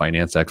personal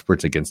finance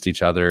experts against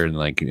each other and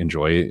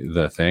enjoy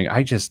the thing.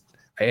 I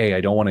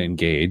don't want to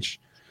engage.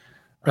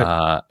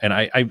 Right. And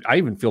I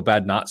even feel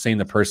bad not saying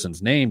the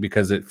person's name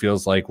because it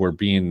feels like we're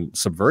being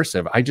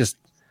subversive.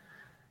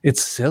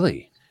 It's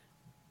silly.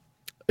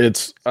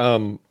 It's,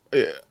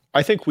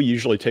 I think we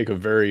usually take a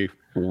very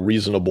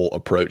reasonable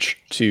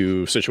approach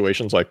to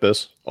situations like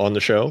this on the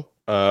show.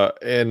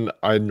 And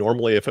I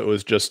normally, if it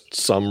was just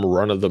some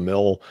run of the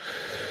mill,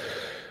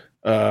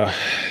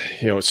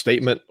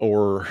 statement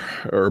or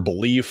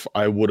belief,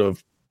 I would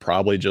have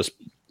probably just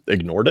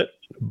ignored it.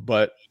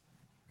 But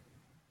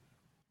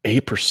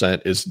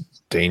 8% is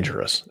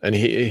dangerous, and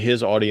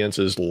his audience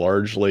is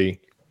largely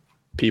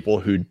people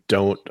who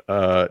don't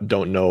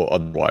know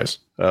otherwise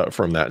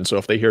from that. And so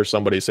if they hear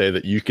somebody say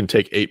that you can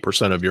take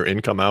 8% of your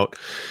income out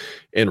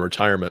in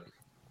retirement,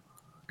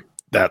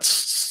 that's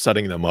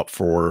setting them up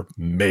for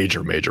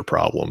major, major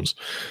problems.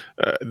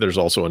 There's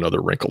also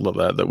another wrinkle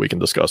of that we can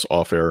discuss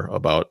off air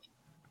about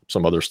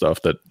some other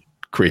stuff that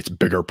creates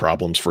bigger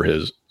problems for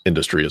his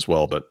industry as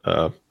well, but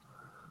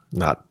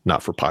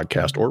not for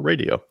podcast or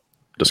radio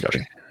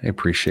discussion. I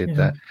appreciate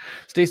that.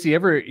 Stacy,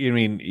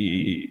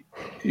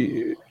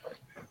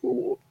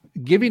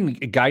 giving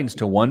guidance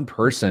to one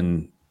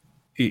person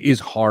is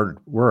hard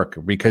work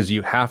because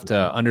you have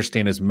to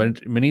understand as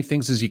many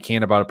things as you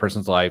can about a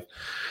person's life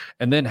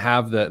and then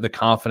have the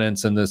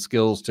confidence and the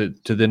skills to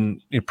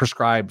then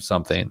prescribe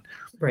something.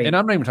 Right. And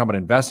I'm not even talking about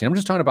investing. I'm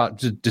just talking about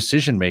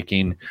decision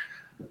making.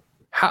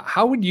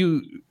 How would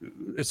you,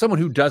 as someone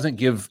who doesn't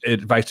give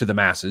advice to the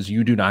masses,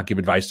 you do not give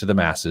advice to the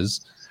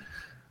masses,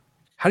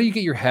 how do you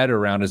get your head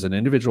around as an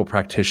individual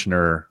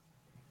practitioner,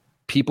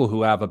 people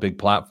who have a big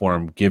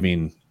platform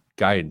giving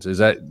guidance? Does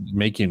that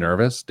make you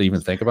nervous to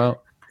even think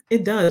about?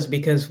 It does,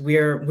 because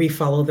we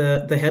follow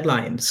the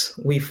headlines.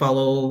 We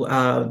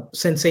follow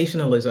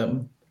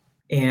sensationalism.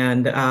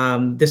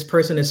 And this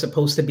person is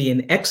supposed to be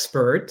an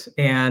expert.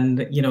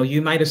 And,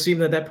 you might assume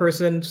that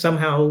person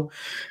somehow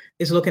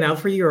is looking out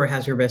for you or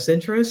has your best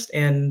interest.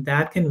 And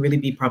that can really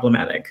be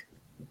problematic.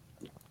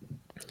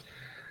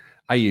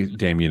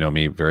 Dame, you know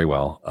me very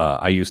well.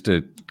 I used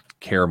to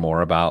care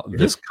more about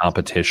this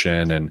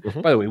competition. And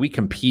by the way, we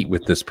compete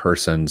with this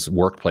person's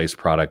workplace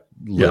product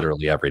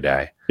literally every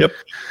day. Yep.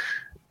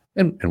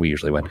 And we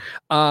usually win.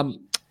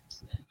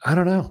 I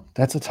don't know.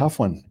 That's a tough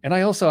one. And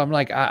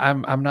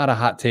I'm not a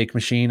hot take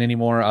machine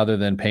anymore other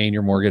than paying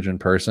your mortgage in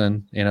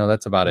person.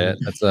 That's about it.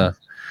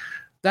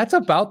 That's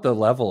about the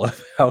level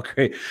of how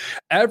great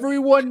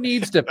everyone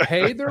needs to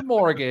pay their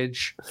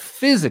mortgage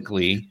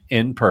physically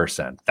in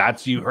person.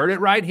 You heard it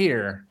right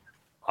here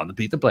on the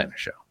Pete the Planner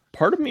Show.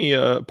 Part of me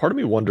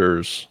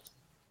wonders,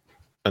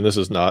 and this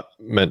is not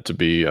meant to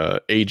be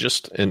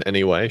ageist in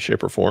any way,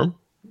 shape, or form.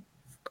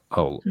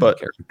 Oh,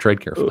 but tread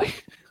carefully.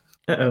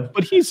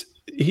 But he's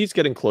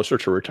getting closer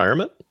to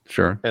retirement.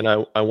 Sure. And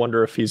I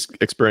wonder if he's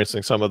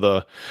experiencing some of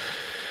the,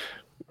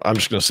 I'm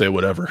just going to say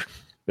whatever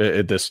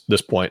at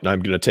this point, and I'm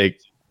going to take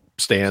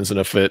stands, and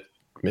if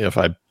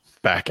I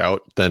back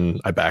out, then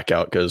I back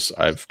out because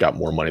I've got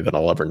more money than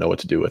I'll ever know what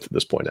to do with at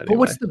this point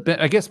anyway. But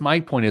I guess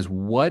my point is,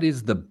 what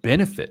is the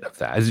benefit of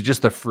that? Is it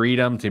just the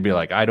freedom to be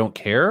like, I don't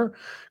care?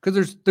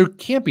 Because there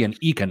can't be an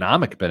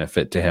economic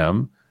benefit to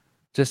him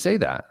to say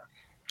that.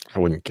 I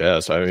wouldn't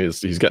guess. I mean,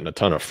 he's getting a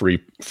ton of free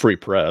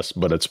press,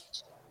 but it's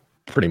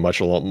pretty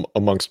much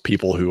amongst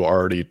people who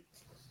already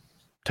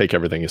take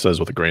everything he says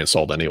with a grain of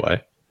salt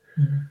anyway.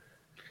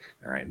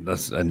 All right,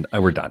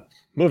 we're done.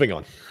 Moving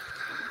on.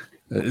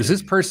 Is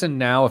this person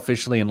now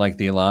officially in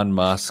the Elon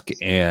Musk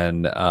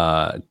and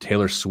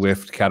Taylor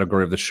Swift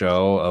category of the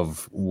show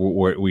of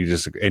where we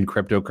just in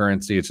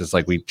cryptocurrency? It's just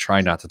we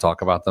try not to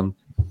talk about them.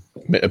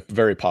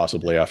 Very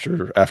possibly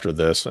after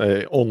this,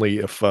 only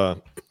if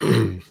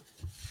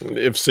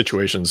if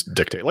situations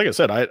dictate. Like I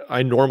said,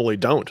 I normally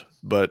don't,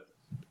 but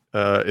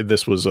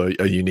this was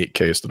a unique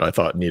case that I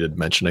thought needed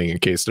mentioning in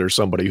case there's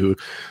somebody who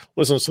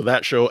listens to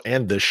that show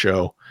and this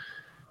show.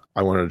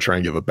 I wanted to try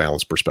and give a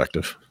balanced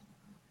perspective.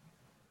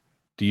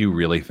 Do you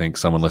really think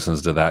someone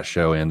listens to that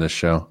show and this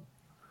show?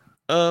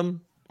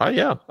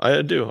 Yeah,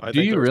 I do.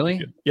 Do you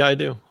really? Yeah, I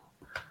do.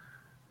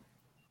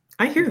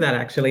 I hear that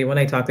actually when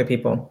I talk to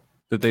people.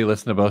 That they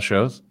listen to both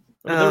shows?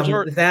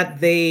 That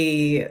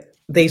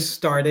they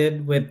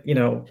started with,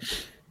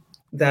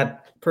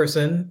 that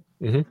person.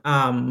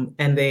 Mm-hmm.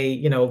 And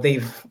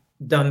they've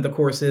done the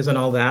courses and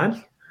all that.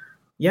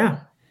 Yeah.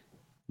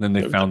 Then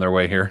they found their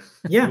way here.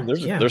 Yeah.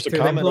 There's a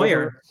comment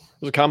over.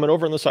 There's a comment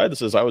over on the side that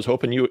says, "I was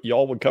hoping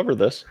y'all would cover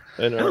this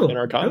in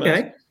our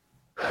comments."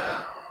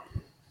 Okay.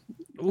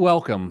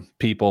 Welcome,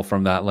 people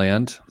from that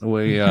land.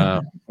 We're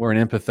an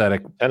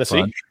empathetic Tennessee,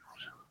 bunch.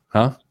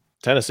 Huh?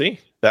 Tennessee,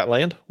 that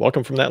land.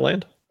 Welcome from that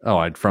land.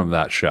 Oh, from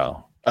that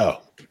show.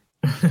 Oh,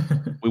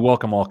 we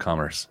welcome all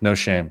comers. No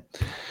shame.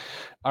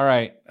 All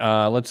right,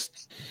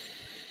 let's.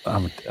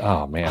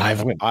 Oh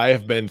man, I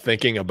have been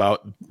thinking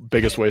about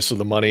biggest waste of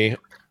the money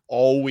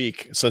all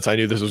week since I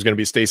knew this was going to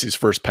be Stacy's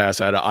first pass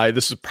at it.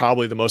 This is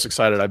probably the most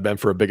excited I've been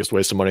for a biggest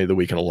waste of money of the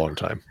week in a long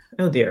time.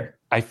 Oh dear.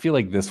 I feel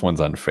like this one's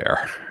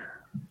unfair,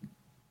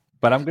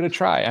 but I'm going to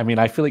try. I mean,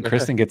 I feel like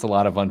Kristen gets a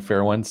lot of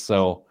unfair ones,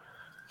 so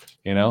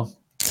let's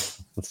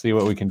see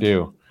what we can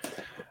do.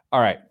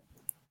 All right,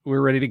 we're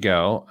ready to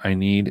go. I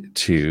need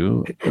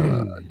to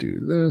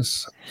do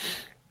this.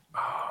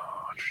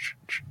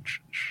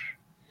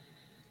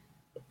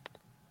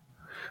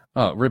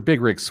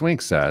 Big Rick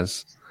Swink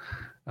says,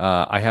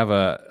 I have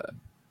a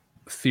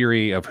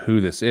theory of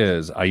who this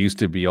is. I used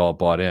to be all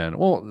bought in.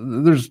 Well,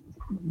 there's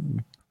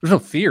no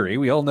theory.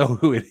 We all know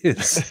who it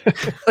is.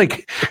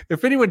 Like,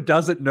 if anyone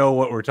doesn't know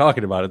what we're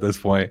talking about at this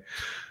point,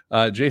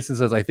 Jason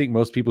says, I think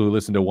most people who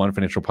listen to one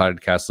financial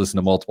podcast listen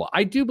to multiple.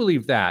 I do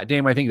believe that.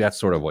 Dame, I think that's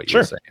sort of what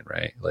you're saying,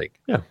 right? Like,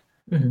 yeah,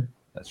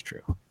 that's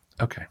true.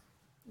 Okay.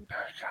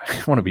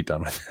 I want to be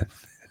done with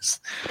this.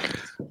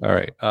 All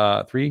right.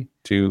 3,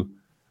 2,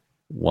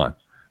 1.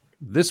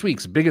 This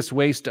week's biggest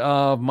waste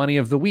of money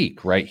of the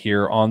week right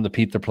here on the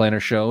Pete the Planner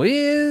Show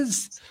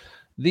is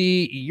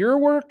the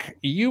Urwerk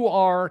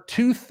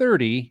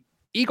UR230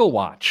 Eagle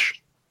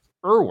Watch.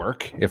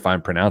 Urwerk, if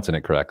I'm pronouncing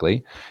it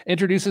correctly,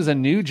 introduces a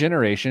new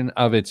generation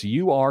of its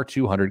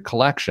UR200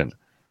 collection.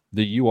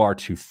 The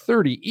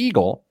UR230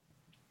 Eagle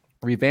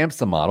revamps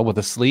the model with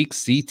a sleek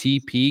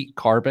CTP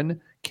carbon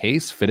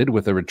case fitted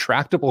with a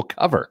retractable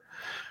cover.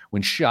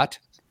 When shut,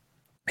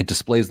 it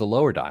displays the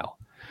lower dial.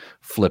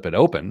 Flip it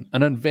open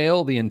and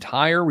unveil the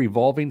entire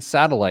revolving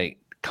satellite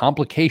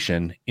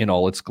complication in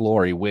all its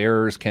glory.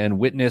 Wearers can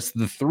witness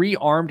the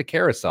 3-armed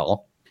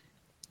carousel,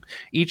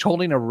 each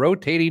holding a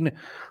rotating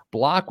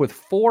block with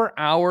 4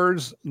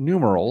 hours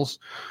numerals,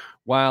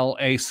 while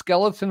a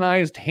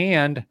skeletonized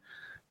hand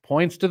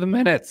points to the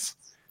minutes.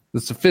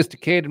 The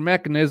sophisticated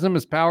mechanism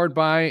is powered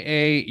by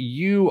a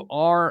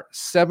UR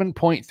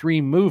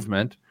 7.3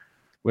 movement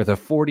with a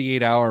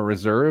 48-hour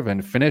reserve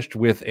and finished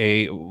with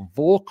a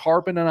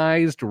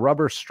volcarbonized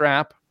rubber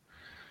strap.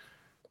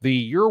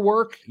 The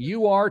Urwerk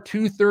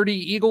UR230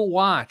 Eagle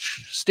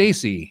Watch.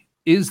 Stacy,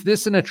 is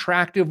this an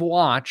attractive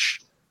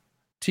watch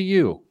to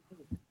you?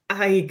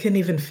 I couldn't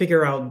even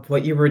figure out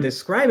what you were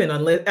describing.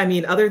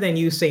 Other than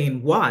you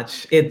saying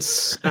watch,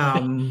 it's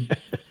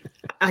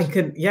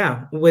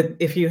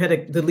if you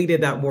had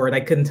deleted that word,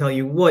 I couldn't tell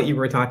you what you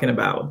were talking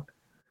about.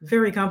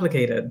 Very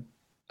complicated.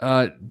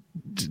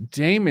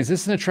 Dame, is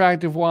this an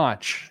attractive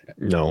watch?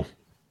 No,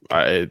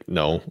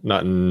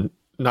 not in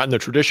the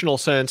traditional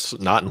sense,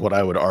 not in what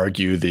I would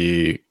argue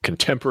the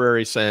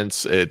contemporary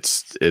sense.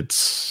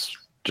 It's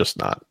just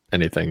not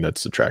anything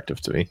that's attractive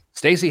to me.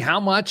 Stacy, how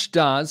much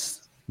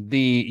does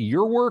the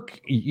Urwerk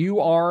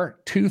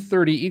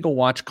UR230 Eagle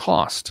Watch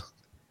cost?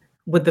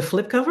 With the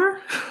flip cover?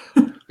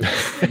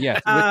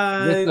 Yes,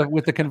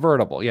 with the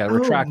convertible. Yeah,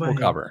 retractable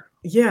cover.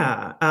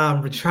 Yeah,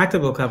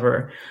 retractable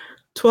cover.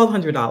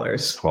 $1,200.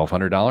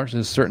 $1,200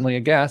 is certainly a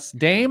guess.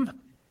 Dame?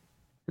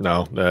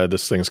 No,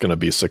 this thing's going to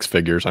be 6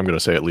 figures. I'm going to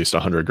say at least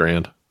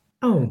 $100,000.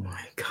 Oh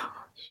my gosh.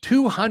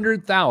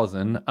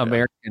 200,000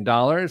 American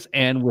dollars.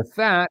 And with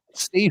that,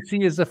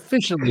 Stacy is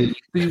officially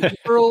the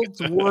world's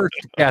worst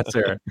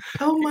guesser.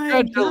 Oh my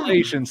God.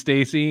 Congratulations,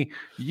 Stacy.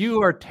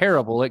 You are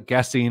terrible at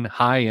guessing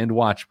high-end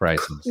watch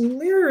prices.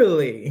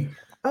 Literally.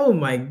 Oh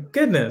my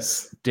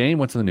goodness. Dame,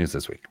 what's in the news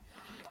this week?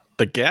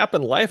 The gap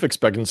in life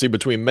expectancy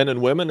between men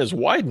and women is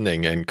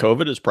widening, and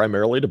COVID is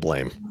primarily to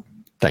blame.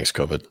 Thanks,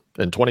 COVID.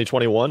 In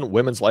 2021,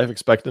 women's life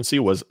expectancy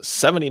was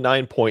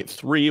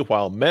 79.3,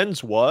 while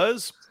men's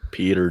was,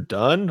 Peter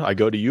Dunn, I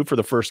go to you for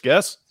the first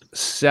guess.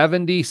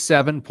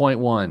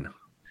 77.1.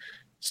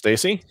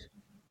 Stacy?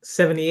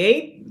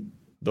 78.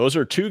 Those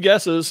are 2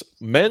 guesses.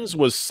 Men's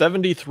was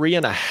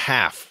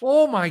 73.5.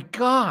 Oh my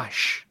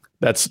gosh.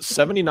 That's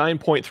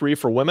 79.3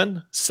 for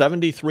women,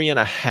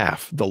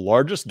 73.5, the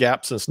largest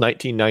gap since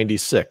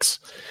 1996.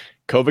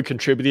 COVID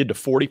contributed to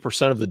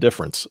 40% of the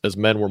difference, as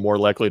men were more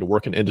likely to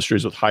work in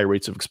industries with high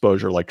rates of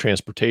exposure like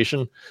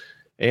transportation,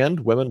 and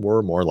women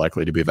were more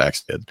likely to be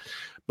vaccinated.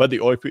 But the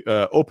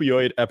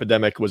opioid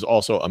epidemic was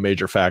also a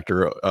major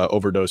factor.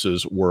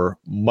 Overdoses were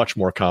much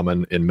more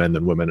common in men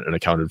than women and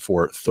accounted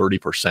for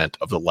 30%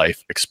 of the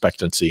life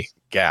expectancy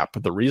gap.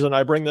 The reason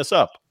I bring this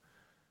up,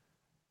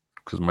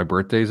 because my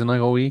birthday's in like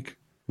a week.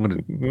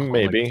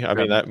 Maybe. I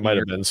mean, that might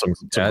have been some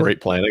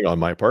great planning on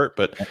my part,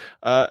 but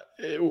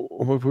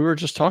we were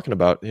just talking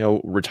about,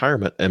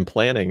 retirement and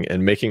planning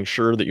and making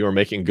sure that you are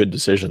making good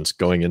decisions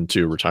going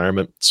into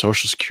retirement,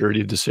 Social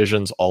Security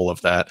decisions, all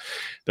of that.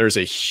 There's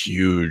a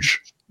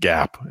huge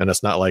gap, and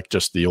it's not like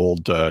just the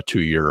old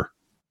 2-year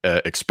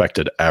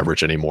expected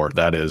average anymore.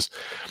 That is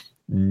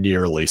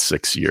nearly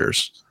 6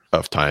 years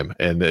of time,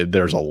 and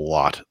there's a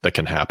lot that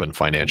can happen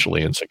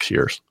financially in 6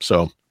 years.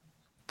 So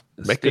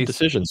make good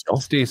decisions.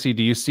 Stacy,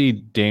 do you see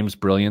Dame's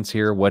brilliance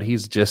here? What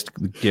he's just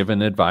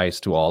given advice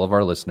to all of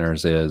our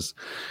listeners is,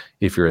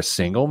 if you're a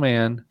single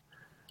man,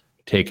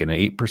 take an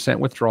 8%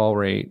 withdrawal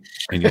rate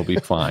and you'll be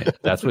fine.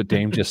 That's what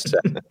Dame just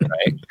said,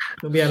 right?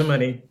 You'll be out of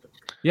money.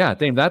 Yeah,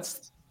 Dame,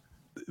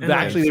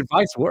 actually the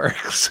advice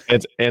works.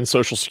 And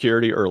Social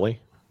Security early,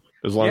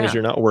 as long as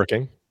you're not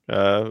working.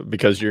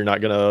 Because you're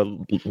not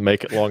going to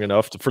make it long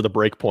enough for the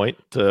break point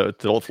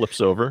till it flips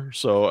over.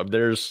 So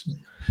there's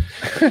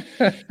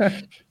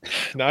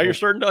now you're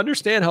starting to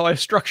understand how I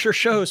structure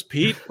shows,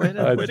 Pete. Way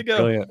to go.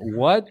 Brilliant.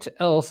 What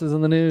else is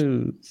in the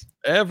news?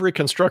 Every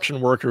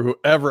construction worker who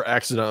ever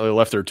accidentally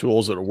left their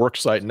tools at a work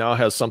site now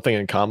has something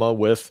in common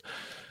with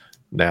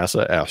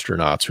NASA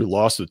astronauts who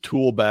lost a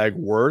tool bag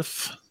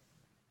of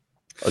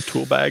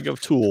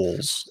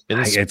tools.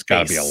 It's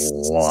got to be a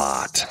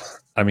lot.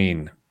 I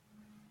mean,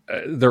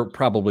 they're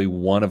probably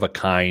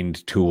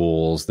one-of-a-kind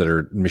tools that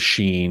are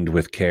machined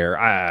with care.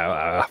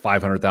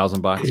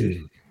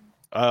 $500,000.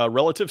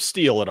 Relative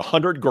steel at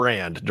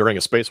 $100,000 during a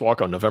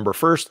spacewalk on November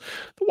 1st.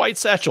 The White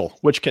Satchel,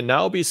 which can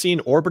now be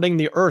seen orbiting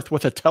the Earth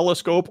with a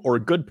telescope or a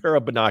good pair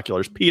of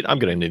binoculars. Pete, I'm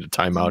going to need a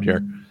timeout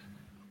here.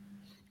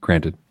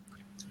 Granted.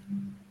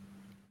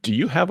 Do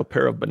you have a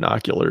pair of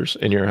binoculars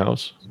in your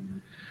house?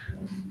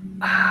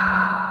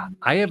 I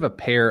have a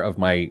pair of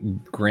my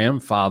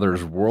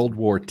grandfather's World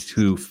War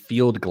II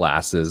field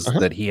glasses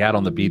that he had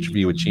on the beach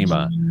view at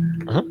Chima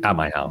at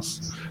my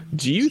house.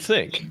 Do you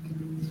think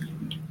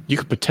you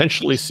could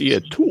potentially see a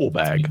tool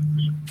bag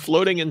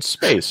floating in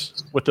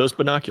space with those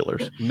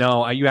binoculars?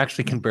 No, you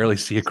actually can barely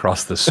see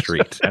across the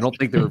street. I don't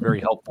think they were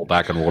very helpful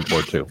back in World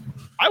War II.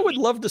 I would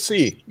love to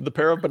see the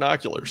pair of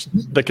binoculars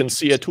that can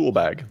see a tool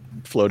bag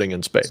floating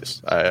in space.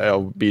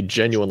 I'll be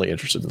genuinely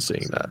interested in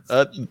seeing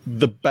that.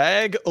 The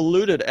bag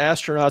eluded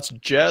astronauts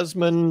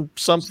Jasmine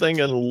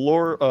something and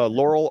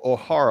Laurel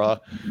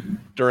O'Hara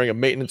during a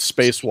maintenance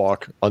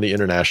spacewalk on the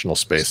International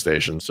Space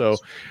Station. So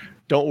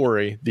don't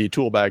worry, the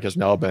tool bag has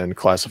now been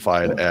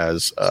classified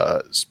as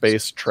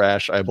space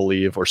trash, I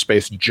believe, or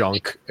space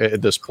junk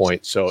at this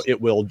point. So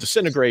it will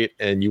disintegrate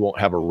and you won't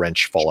have a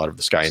wrench fall out of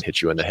the sky and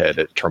hit you in the head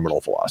at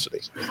terminal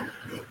velocity.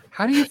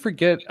 How do you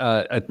forget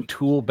a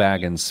tool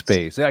bag in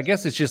space? I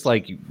guess it's just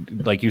like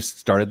you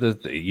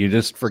started you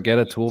just forget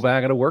a tool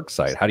bag at a work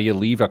site. How do you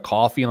leave a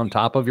coffee on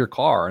top of your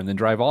car and then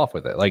drive off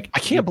with it? Like, I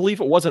can't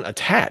believe it wasn't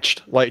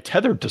attached, like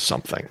tethered to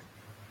something.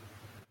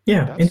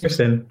 Yeah,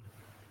 interesting.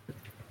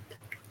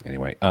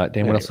 Anyway,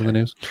 Dan, what else in the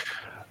news?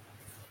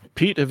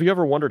 Pete, have you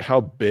ever wondered how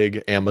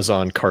big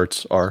Amazon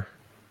carts are?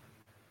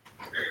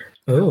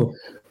 Oh,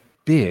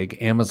 big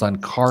Amazon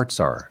carts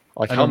are.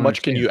 Like, how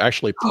much can you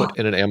actually put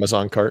in an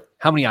Amazon cart?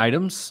 How many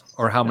items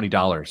or how many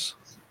dollars?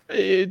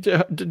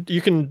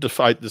 You can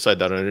decide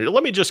that.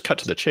 Let me just cut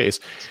to the chase.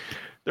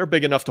 They're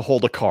big enough to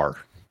hold a car,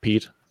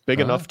 Pete. Big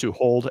enough to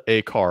hold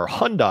a car.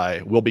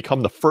 Hyundai will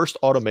become the first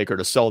automaker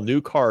to sell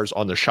new cars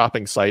on the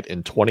shopping site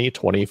in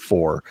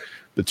 2024.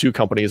 The two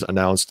companies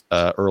announced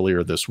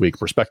earlier this week.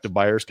 Prospective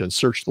buyers can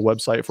search the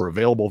website for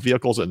available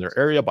vehicles in their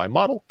area by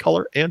model,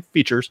 color, and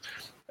features,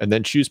 and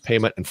then choose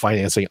payment and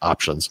financing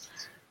options.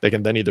 They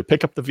can then either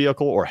pick up the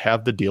vehicle or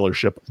have the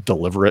dealership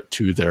deliver it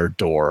to their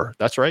door.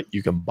 That's right.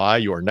 You can buy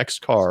your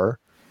next car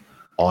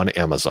on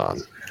Amazon.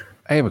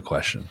 I have a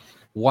question.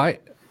 Why?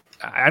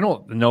 I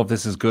don't know if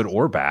this is good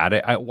or bad.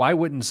 Why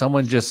wouldn't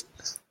someone just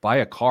buy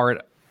a car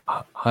at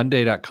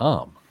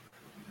Hyundai.com?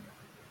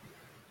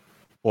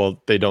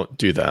 Well, they don't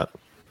do that.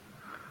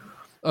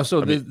 Oh,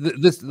 so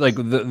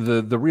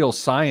the real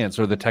science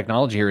or the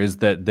technology here is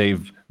that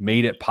they've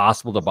made it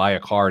possible to buy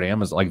a car at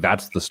Amazon. Like,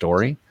 that's the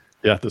story.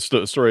 Yeah, the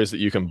story is that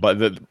you can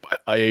buy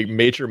a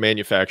major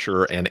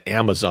manufacturer and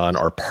Amazon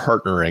are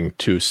partnering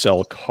to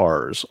sell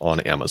cars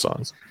on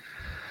Amazon.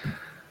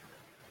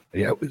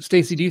 Yeah,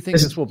 Stacy, do you think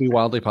this will be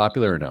wildly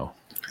popular or no?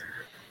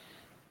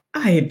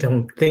 I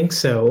don't think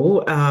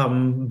so.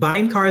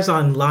 Buying cars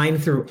online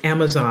through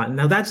Amazon,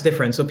 now that's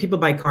different. So people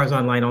buy cars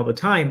online all the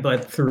time,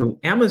 but through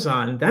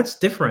Amazon, that's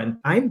different.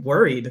 I'm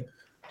worried.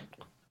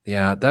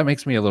 Yeah, that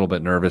makes me a little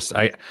bit nervous.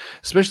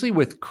 Especially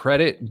with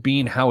credit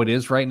being how it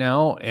is right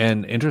now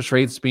and interest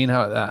rates being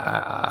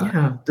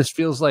how this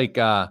feels like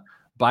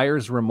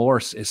buyer's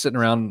remorse is sitting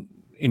around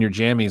in your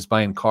jammies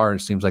buying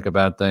cars seems like a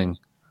bad thing.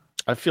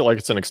 I feel like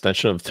it's an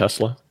extension of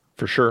Tesla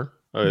for sure.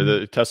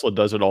 Tesla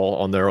does it all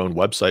on their own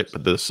website,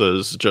 but this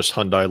is just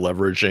Hyundai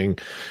leveraging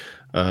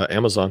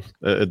Amazon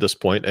at this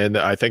point. And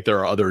I think there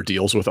are other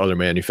deals with other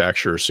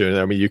manufacturers soon.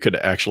 I mean, you could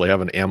actually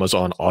have an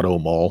Amazon Auto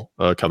Mall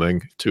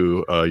coming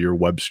to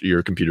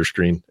your computer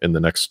screen in the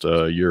next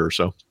year or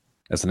so.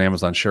 As an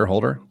Amazon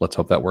shareholder, let's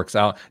hope that works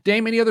out.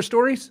 Dame, any other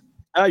stories?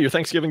 Your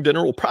Thanksgiving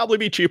dinner will probably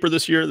be cheaper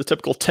this year. The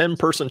typical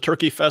 10-person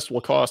turkey fest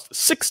will cost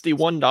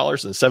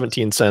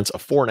 $61.17, a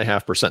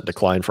 4.5%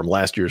 decline from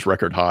last year's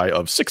record high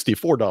of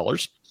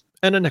 $64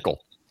 and a nickel,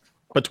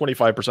 but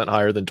 25%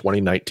 higher than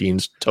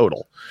 2019's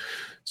total.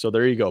 So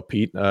there you go,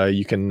 Pete.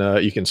 You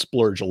can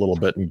splurge a little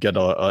bit and get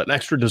an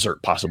extra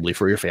dessert possibly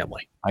for your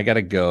family. I got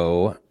to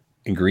go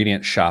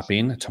ingredient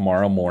shopping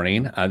tomorrow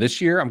morning.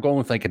 This year, I'm going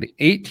with like an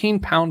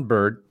 18-pound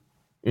bird,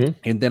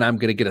 and then I'm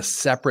going to get a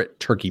separate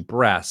turkey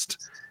breast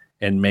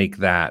and make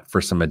that for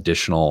some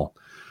additional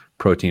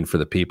protein for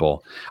the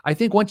people. I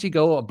think once you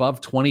go above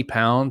 20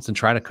 pounds and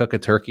try to cook a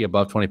turkey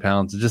above 20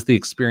 pounds, just the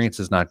experience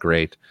is not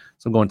great.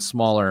 So I'm going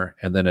smaller.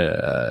 And then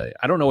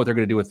I don't know what they're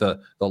going to do with the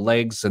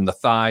legs and the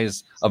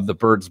thighs of the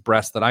bird's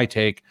breast that I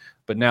take.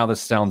 But now this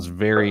sounds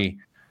very,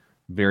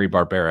 very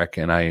barbaric,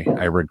 and I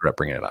regret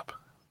bringing it up.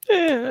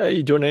 Are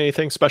you doing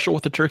anything special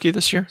with the turkey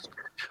this year?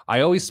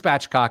 I always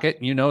spatchcock it.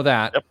 You know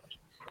that. Yep.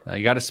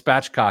 You got to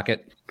spatchcock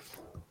it.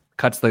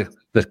 Cuts the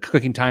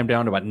cooking time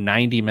down to about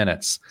 90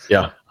 minutes.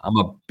 Yeah.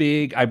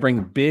 I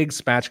bring big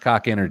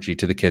spatchcock energy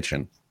to the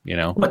kitchen, you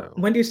know.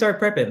 When do you start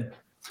prepping?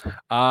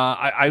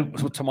 I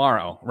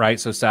tomorrow, right?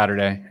 So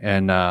Saturday,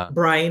 and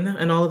brine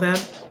and all of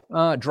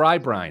that? Dry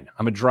brine.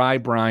 I'm a dry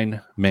brine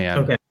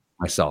man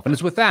myself. And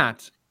it's with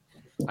that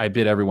I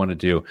bid everyone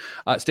adieu.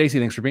 Stacy,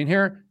 thanks for being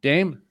here.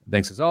 Dame,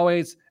 thanks as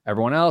always.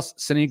 Everyone else,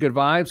 sending you good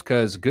vibes,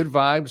 because good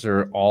vibes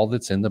are all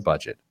that's in the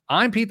budget.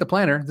 I'm Pete the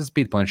Planner. This is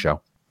Pete the Planner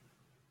Show.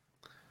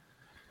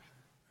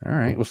 All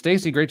right. Well,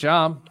 Stacy, great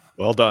job.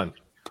 Well done.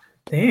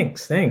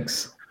 Thanks. I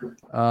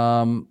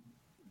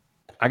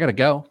got to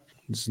go.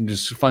 It's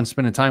just fun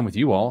spending time with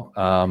you all.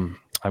 I've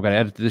got to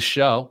edit this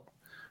show,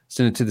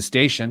 send it to the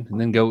station, and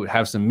then go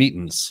have some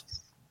meetings.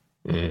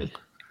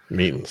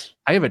 Meetings.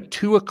 I have a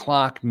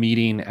 2:00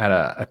 meeting at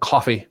a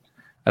coffee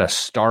at a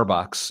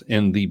Starbucks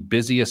in the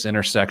busiest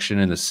intersection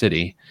in the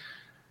city,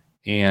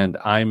 and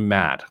I'm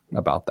mad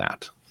about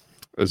that.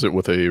 Is it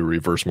with a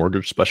reverse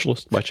mortgage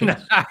specialist by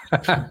chance?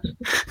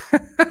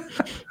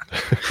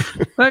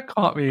 That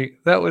caught me.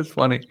 That was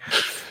funny.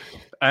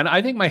 And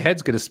I think my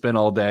head's going to spin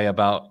all day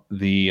about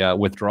the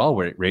withdrawal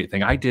rate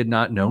thing. I did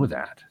not know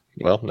that.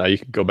 Well, now you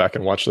can go back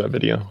and watch that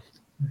video.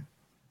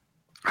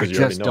 I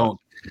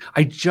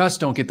just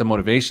don't get the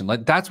motivation.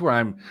 Like, that's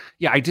where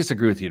I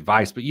disagree with the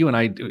advice, but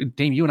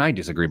Dame, you and I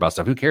disagree about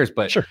stuff. Who cares?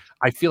 But sure.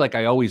 I feel like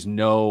I always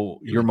know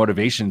your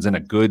motivation's in a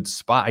good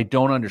spot. I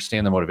don't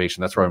understand the motivation.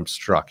 That's where I'm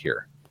struck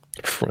here.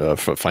 For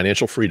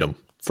financial freedom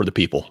for the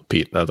people,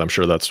 Pete. I'm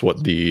sure that's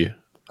what the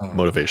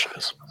motivation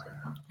is.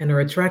 And a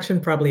retraction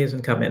probably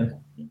isn't coming.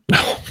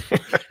 No.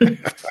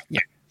 Yeah.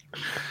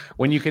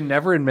 When you can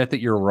never admit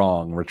that you're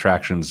wrong,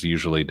 retractions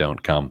usually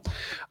don't come.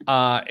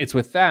 It's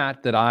with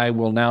that I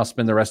will now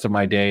spend the rest of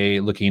my day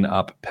looking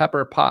up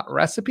pepper pot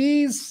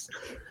recipes.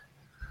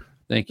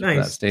 Thank you for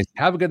that, Stacy.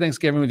 Have a good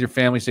Thanksgiving with your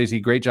family, Stacy.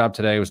 Great job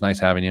today. It was nice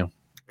having you.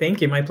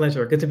 Thank you. My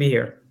pleasure. Good to be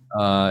here.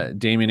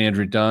 Damian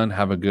Andrew Dunn,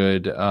 have a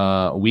good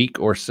week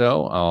or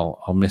so.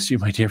 I'll miss you,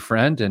 my dear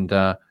friend, and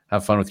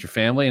have fun with your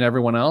family, and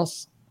everyone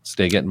else.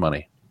 Stay getting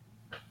money.